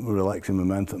well is it relaxing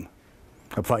momentum.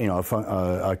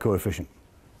 A coefficient.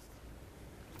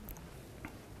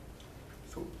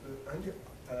 So, Andy,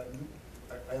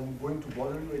 I'm going to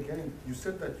bother you again. You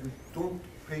said that you don't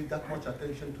pay that much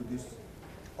attention to this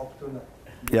upturn.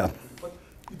 Yeah. But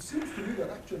it seems to me that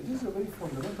actually this is a very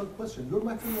fundamental question. Your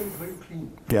material is very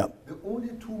clean. Yeah. The only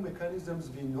two mechanisms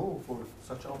we know for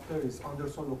such upturn is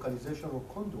Anderson localization or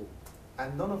Kondo.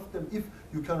 And none of them, if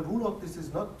you can rule out this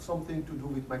is not something to do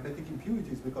with magnetic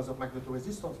impurities because of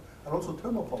magnetoresistance and also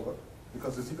thermal power,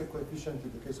 because the Zipek coefficient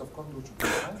in the case of Kondo should be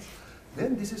high,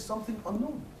 then this is something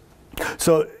unknown.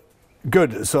 So,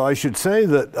 good. So I should say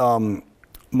that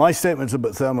my statements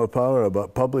about thermal power are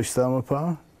about published thermal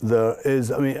power. There is,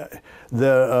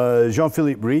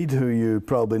 Jean-Philippe Reed, who you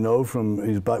probably know from,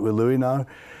 he's back with Louis now,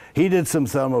 he did some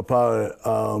thermal power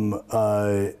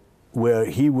where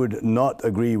he would not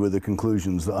agree with the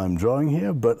conclusions that I'm drawing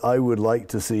here, but I would like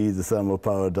to see the thermal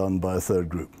power done by a third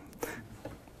group.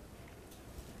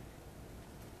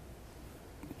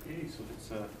 Okay, so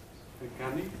it's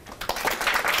mechanics.